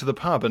going to the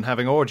pub and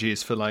having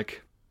orgies for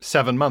like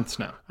 7 months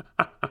now?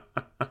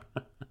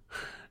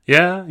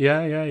 Yeah.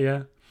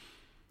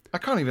 I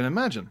can't even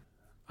imagine.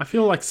 I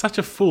feel like such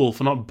a fool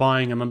for not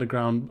buying an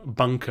underground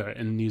bunker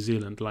in New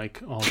Zealand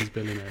like all these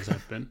billionaires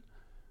have been.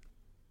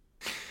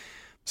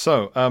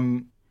 So,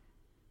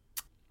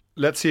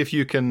 let's see if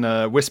you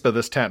can whisper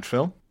this tat,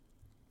 Phil.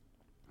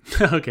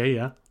 Okay,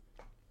 yeah.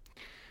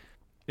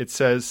 It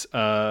says,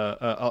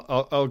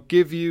 I'll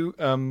give you...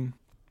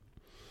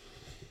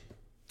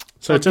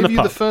 So it's in a pub.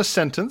 I'll give you the first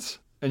sentence,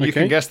 and you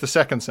can guess the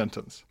second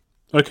sentence.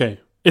 Okay.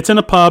 It's in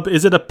a pub.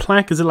 Is it a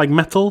plaque? Is it like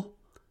metal?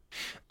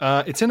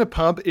 It's in a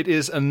pub. It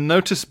is a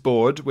notice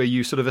board where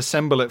you sort of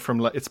assemble it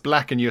from... It's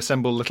black and you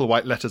assemble little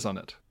white letters on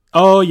it.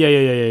 Oh,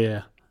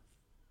 yeah.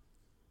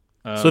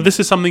 So this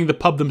is something the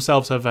pub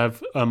themselves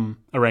have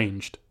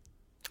arranged?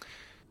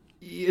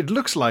 It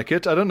looks like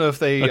it. I don't know if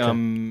they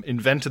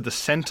invented the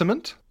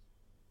sentiment.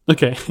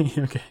 Okay.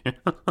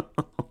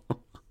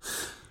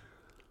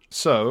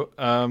 So,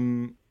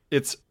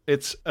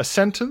 it's a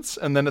sentence,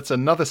 and then it's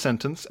another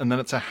sentence, and then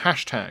it's a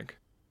hashtag.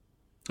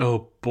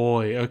 Oh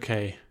boy,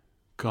 okay.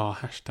 God,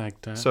 hashtag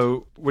that.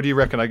 So, what do you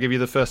reckon? I give you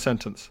the first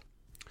sentence.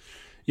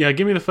 Yeah,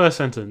 give me the first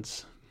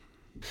sentence.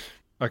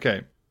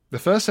 Okay. The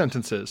first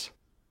sentence is,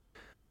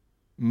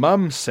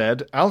 Mum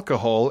said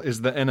alcohol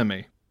is the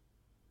enemy.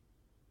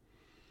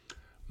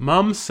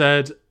 Mum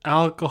said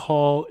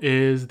alcohol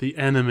is the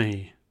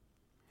enemy.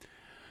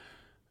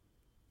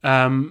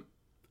 I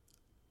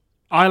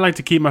like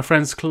to keep my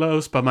friends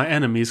close, but my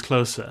enemies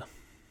closer.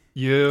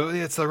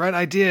 It's the right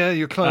idea.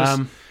 You're close.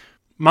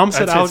 Mum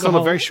said alcohol. It's still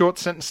a very short,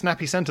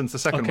 snappy sentence, the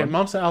second one.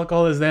 Mum said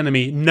alcohol is the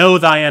enemy. Know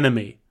thy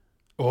enemy.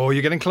 Oh,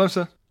 you're getting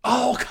closer.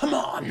 Oh, come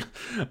on.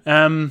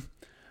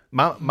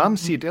 Mum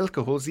said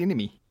alcohol's the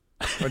enemy.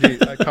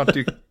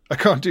 I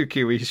can't do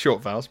Kiwi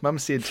short vowels. Mum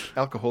said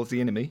alcohol's the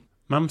enemy.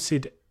 Mum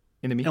said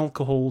enemy.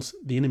 Alcohol's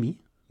the enemy.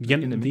 The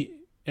enemy.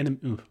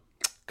 Oh,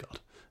 God.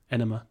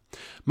 Enema.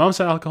 Mum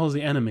said alcohol's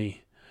the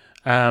enemy.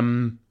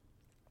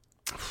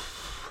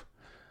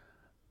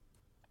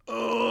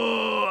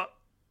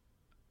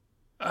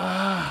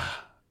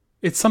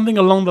 It's something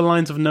along the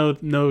lines of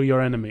know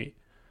your enemy.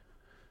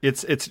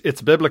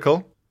 It's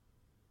biblical.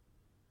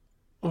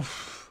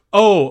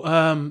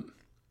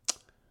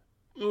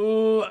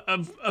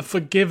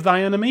 Forgive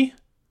thy enemy.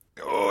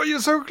 Oh, you're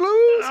so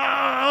close.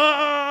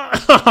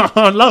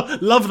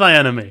 Love thy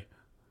enemy.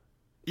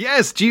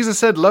 Yes, Jesus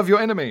said, "Love your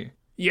enemy."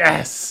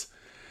 Yes,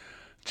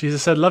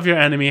 Jesus said, "Love your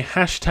enemy."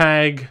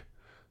 Hashtag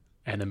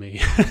enemy.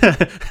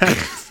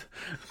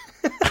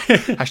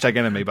 Hashtag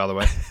enemy, by the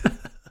way.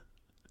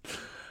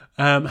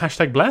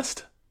 Hashtag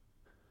blessed.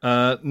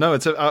 No,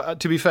 it's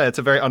to be fair, it's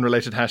a very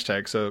unrelated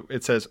hashtag. So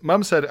it says,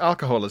 Mum said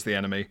alcohol is the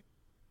enemy.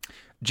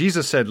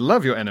 Jesus said,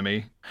 love your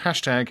enemy.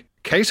 Hashtag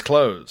case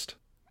closed.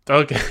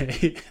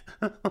 Okay.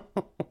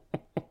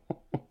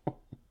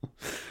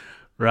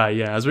 Right,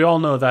 yeah. As we all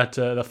know, that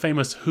the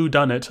famous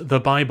whodunit, the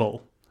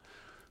Bible.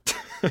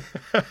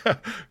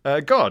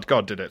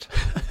 God did it.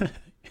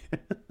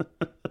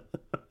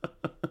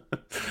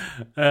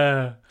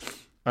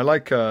 I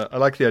like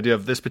the idea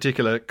of this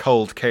particular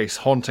cold case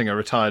haunting a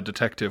retired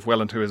detective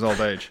well into his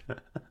old age.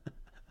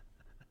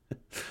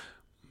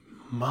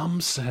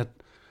 Mum said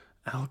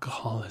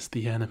alcohol is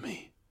the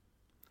enemy.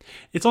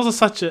 It's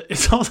such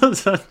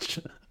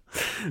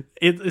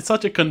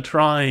a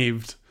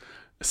contrived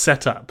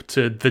setup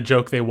to the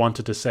joke they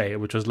wanted to say,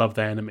 which was love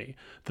the enemy.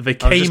 That they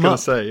came up.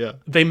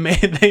 They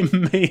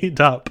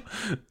made up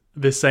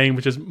this saying,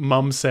 which is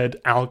Mum said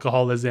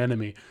alcohol is the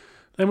enemy.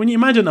 And when you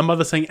imagine a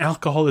mother saying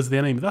alcohol is the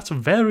enemy, that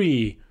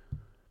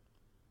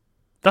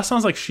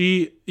sounds like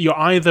you're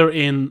either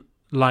in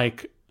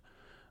like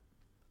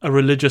a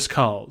religious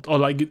cult or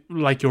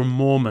like you're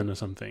Mormon or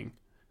something,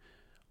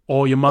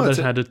 or your mother's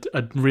had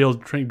a real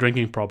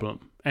drinking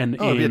problem. And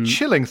it'd be a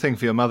chilling thing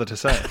for your mother to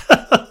say.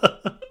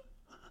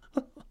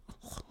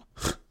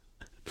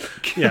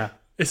 Yeah,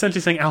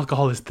 essentially saying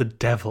alcohol is the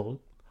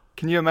devil.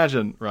 Can you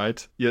imagine?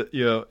 Right,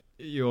 you're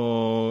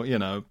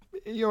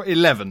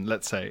 11,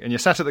 let's say, and you're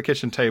sat at the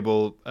kitchen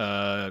table,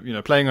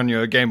 playing on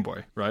your Game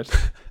Boy, right?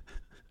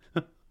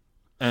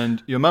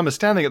 And your mum is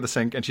standing at the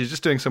sink, and she's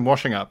just doing some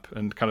washing up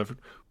and kind of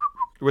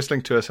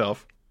whistling to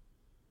herself.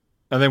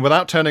 And then,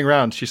 without turning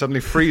around, she suddenly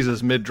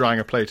freezes mid drying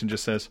a plate and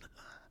just says,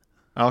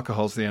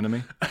 "Alcohol's the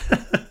enemy."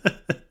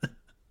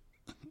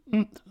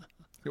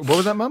 What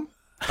was that, Mum?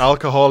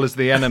 Alcohol is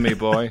the enemy,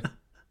 boy.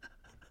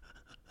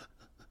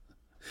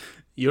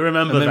 You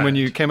remember that. And then when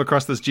you came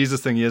across this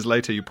Jesus thing years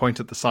later, you point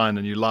at the sign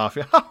and you laugh.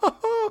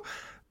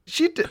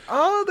 She did.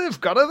 Oh,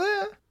 they've got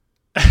her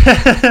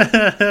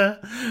there.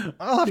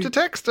 I'll have to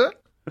text her.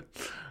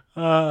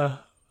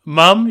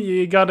 Mum,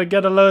 you gotta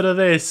get a load of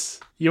this.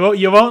 You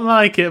won't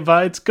like it,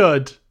 but it's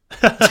good.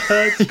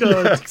 It's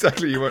good. Yeah,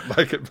 exactly. You won't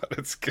like it, but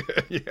it's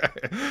good.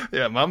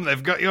 Yeah, Mum,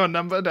 they've got your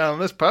number down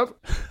this pub.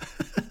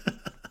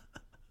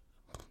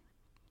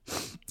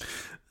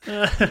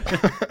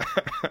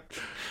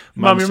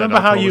 Mum, you remember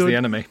how you the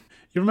enemy?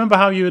 You remember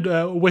how you'd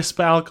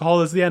whisper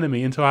alcohol is the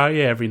enemy into our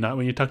ear every night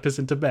when you tucked us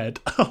into bed?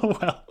 Oh,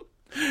 well,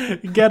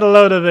 get a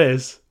load of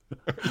this.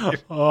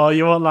 Oh,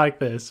 you won't like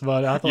this,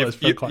 but I thought it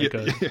was quite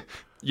good.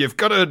 You've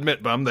got to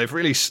admit, Mum, they've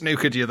really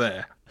snookered you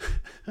there.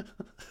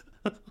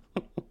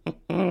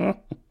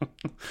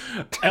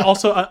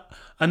 Also,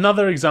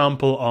 another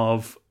example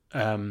of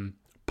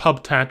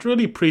pub tat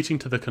really preaching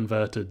to the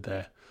converted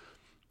there.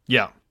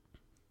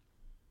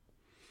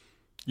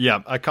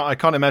 Yeah, I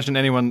can't imagine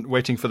anyone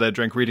waiting for their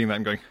drink, reading that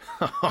and going,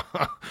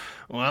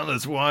 well,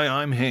 that's why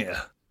I'm here.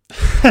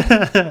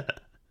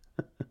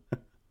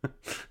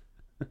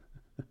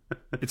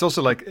 It's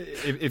also like,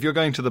 if you're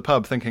going to the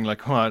pub thinking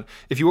like, well,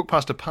 if you walk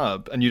past a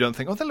pub and you don't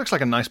think, oh, that looks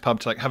like a nice pub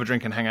to like have a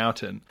drink and hang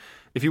out in.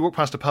 If you walk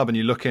past a pub and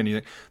you look in, you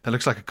think, that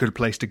looks like a good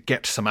place to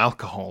get some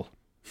alcohol.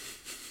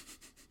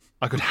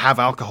 I could have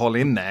alcohol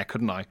in there,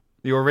 couldn't I?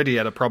 You're already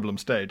at a problem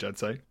stage, I'd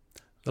say.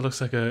 That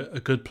looks like a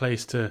good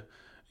place to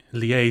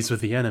liaise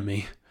with the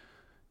enemy.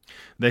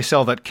 They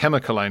sell that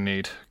chemical I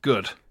need.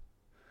 Good.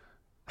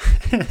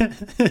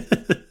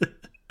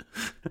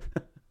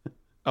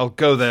 I'll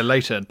go there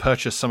later and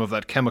purchase some of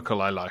that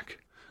chemical I like.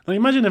 Now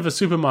imagine if a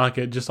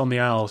supermarket just on the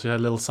aisles you had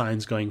little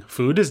signs going,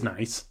 food is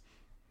nice.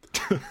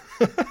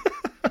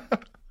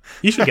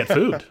 You should get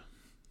food.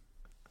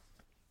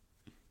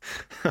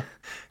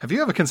 Have you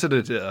ever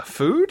considered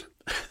food?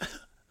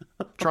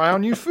 Try our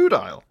new food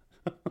aisle.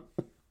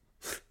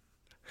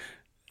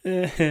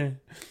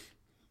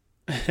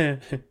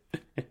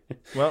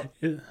 Well,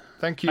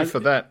 thank you for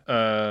that.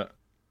 I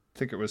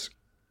think it was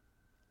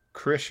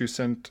Krish who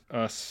sent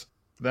us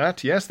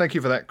that. Yes, thank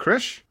you for that,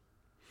 Krish.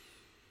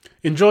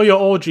 Enjoy your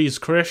orgies,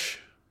 Krish.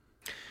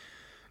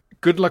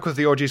 Good luck with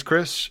the orgies,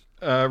 Chris.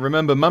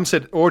 Remember, Mum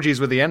said orgies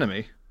were the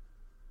enemy.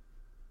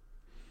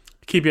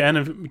 Keep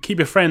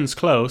your friends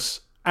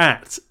close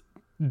at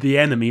the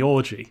enemy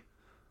orgy.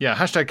 Yeah,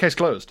 hashtag case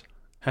closed.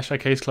 Hashtag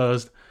case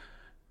closed.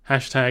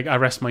 Hashtag I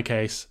rest my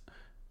case.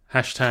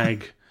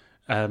 Hashtag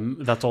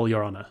that's all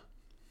your honor.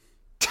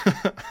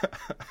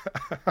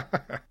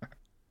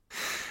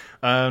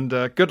 And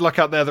good luck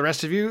out there, the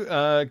rest of you.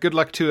 Good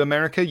luck to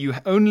America. You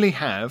only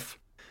have,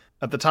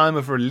 at the time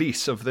of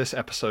release of this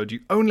episode,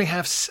 you only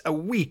have a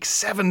week,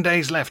 7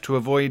 days left to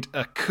avoid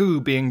a coup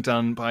being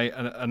done by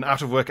an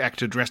out-of-work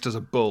actor dressed as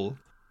a bull.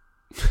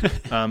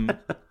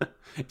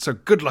 So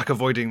good luck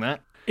avoiding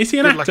that. Is he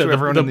an actor,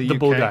 the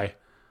bull guy?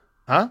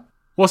 Huh?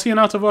 Was he an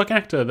out-of-work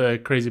actor, the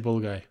crazy bull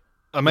guy?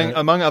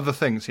 Among other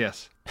things,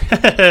 yes.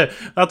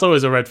 That's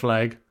always a red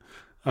flag,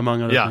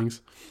 among other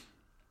things.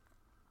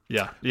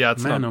 Yeah,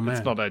 it's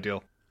not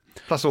ideal.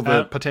 Plus all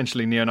the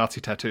potentially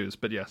neo-Nazi tattoos,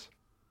 but yes.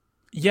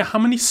 Yeah, how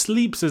many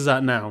sleeps is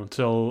that now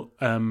till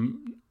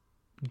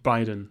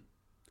Biden?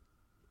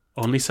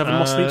 Only 7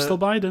 more sleeps till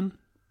Biden.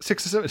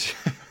 6 or 7.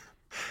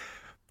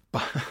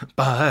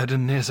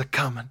 Biden is a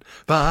coming.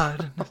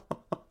 Biden.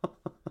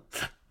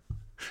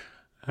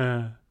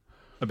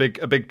 A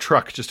big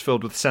truck just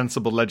filled with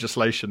sensible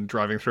legislation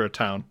driving through a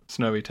town,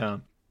 snowy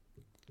town.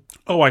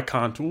 Oh, I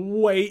can't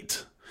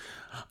wait.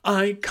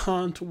 I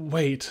can't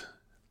wait.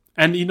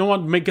 And you know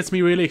what gets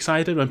me really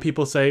excited when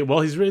people say, well,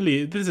 this is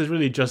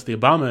really just the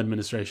Obama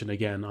administration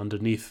again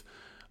underneath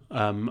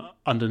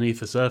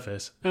the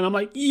surface. And I'm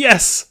like,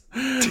 yes,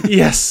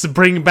 yes,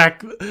 bring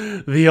back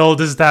the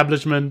old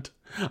establishment.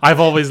 I've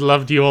always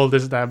loved you, old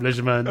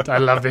establishment. I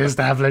love the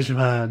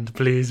establishment.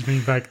 Please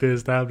bring back the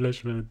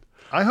establishment.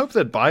 I hope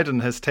that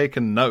Biden has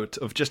taken note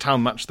of just how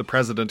much the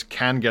president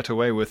can get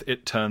away with,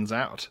 it turns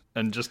out,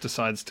 and just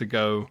decides to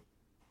go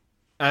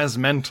as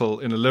mental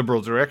in a liberal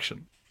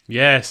direction.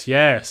 Yes.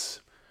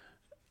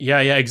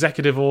 Yeah,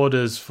 executive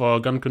orders for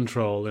gun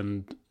control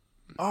and...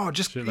 Oh,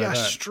 just, like that.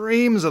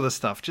 Streams of the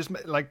stuff. Just,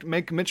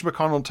 make Mitch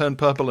McConnell turn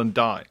purple and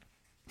die.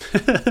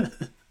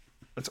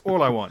 That's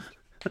all I want.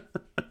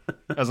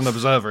 As an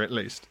observer, at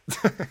least.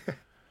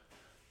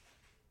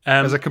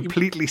 As a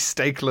completely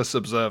stakeless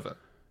observer.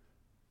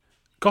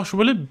 Gosh,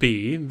 will it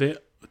be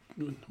the...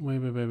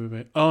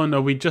 Wait. Oh,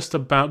 no, we've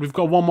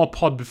got one more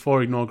pod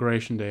before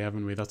Inauguration Day,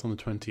 haven't we? That's on the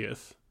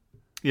 20th.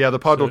 Yeah, the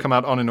pod will come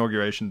out on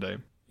Inauguration Day.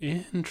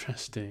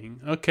 Interesting.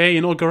 Okay,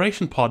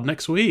 Inauguration pod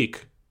next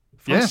week.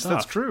 Fun stuff.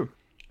 That's true.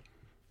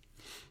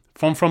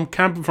 From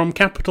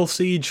Capital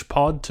Siege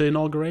pod to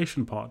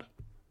Inauguration pod.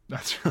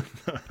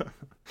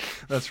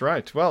 That's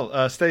right.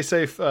 Well, stay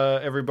safe,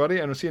 everybody,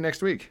 and we'll see you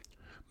next week.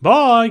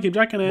 Bye. Keep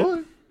jacking it.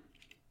 Bye.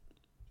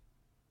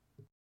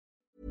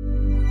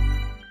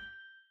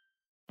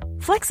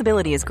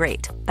 Flexibility is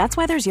great. That's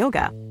why there's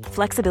yoga.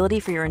 Flexibility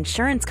for your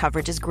insurance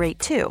coverage is great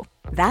too.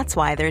 That's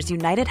why there's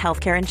United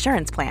Healthcare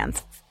Insurance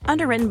Plans.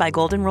 Underwritten by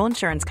Golden Rule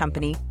Insurance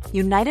Company,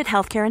 United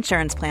Healthcare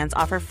Insurance Plans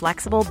offer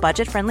flexible,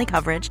 budget-friendly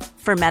coverage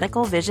for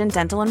medical, vision,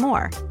 dental, and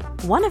more.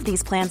 One of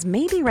these plans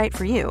may be right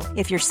for you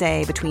if you're,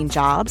 say, between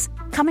jobs,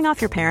 coming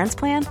off your parents'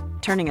 plan,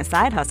 turning a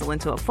side hustle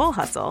into a full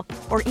hustle,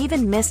 or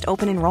even missed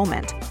open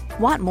enrollment.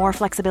 Want more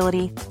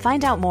flexibility?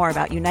 Find out more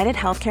about United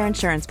Healthcare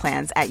Insurance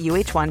Plans at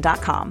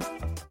UH1.com.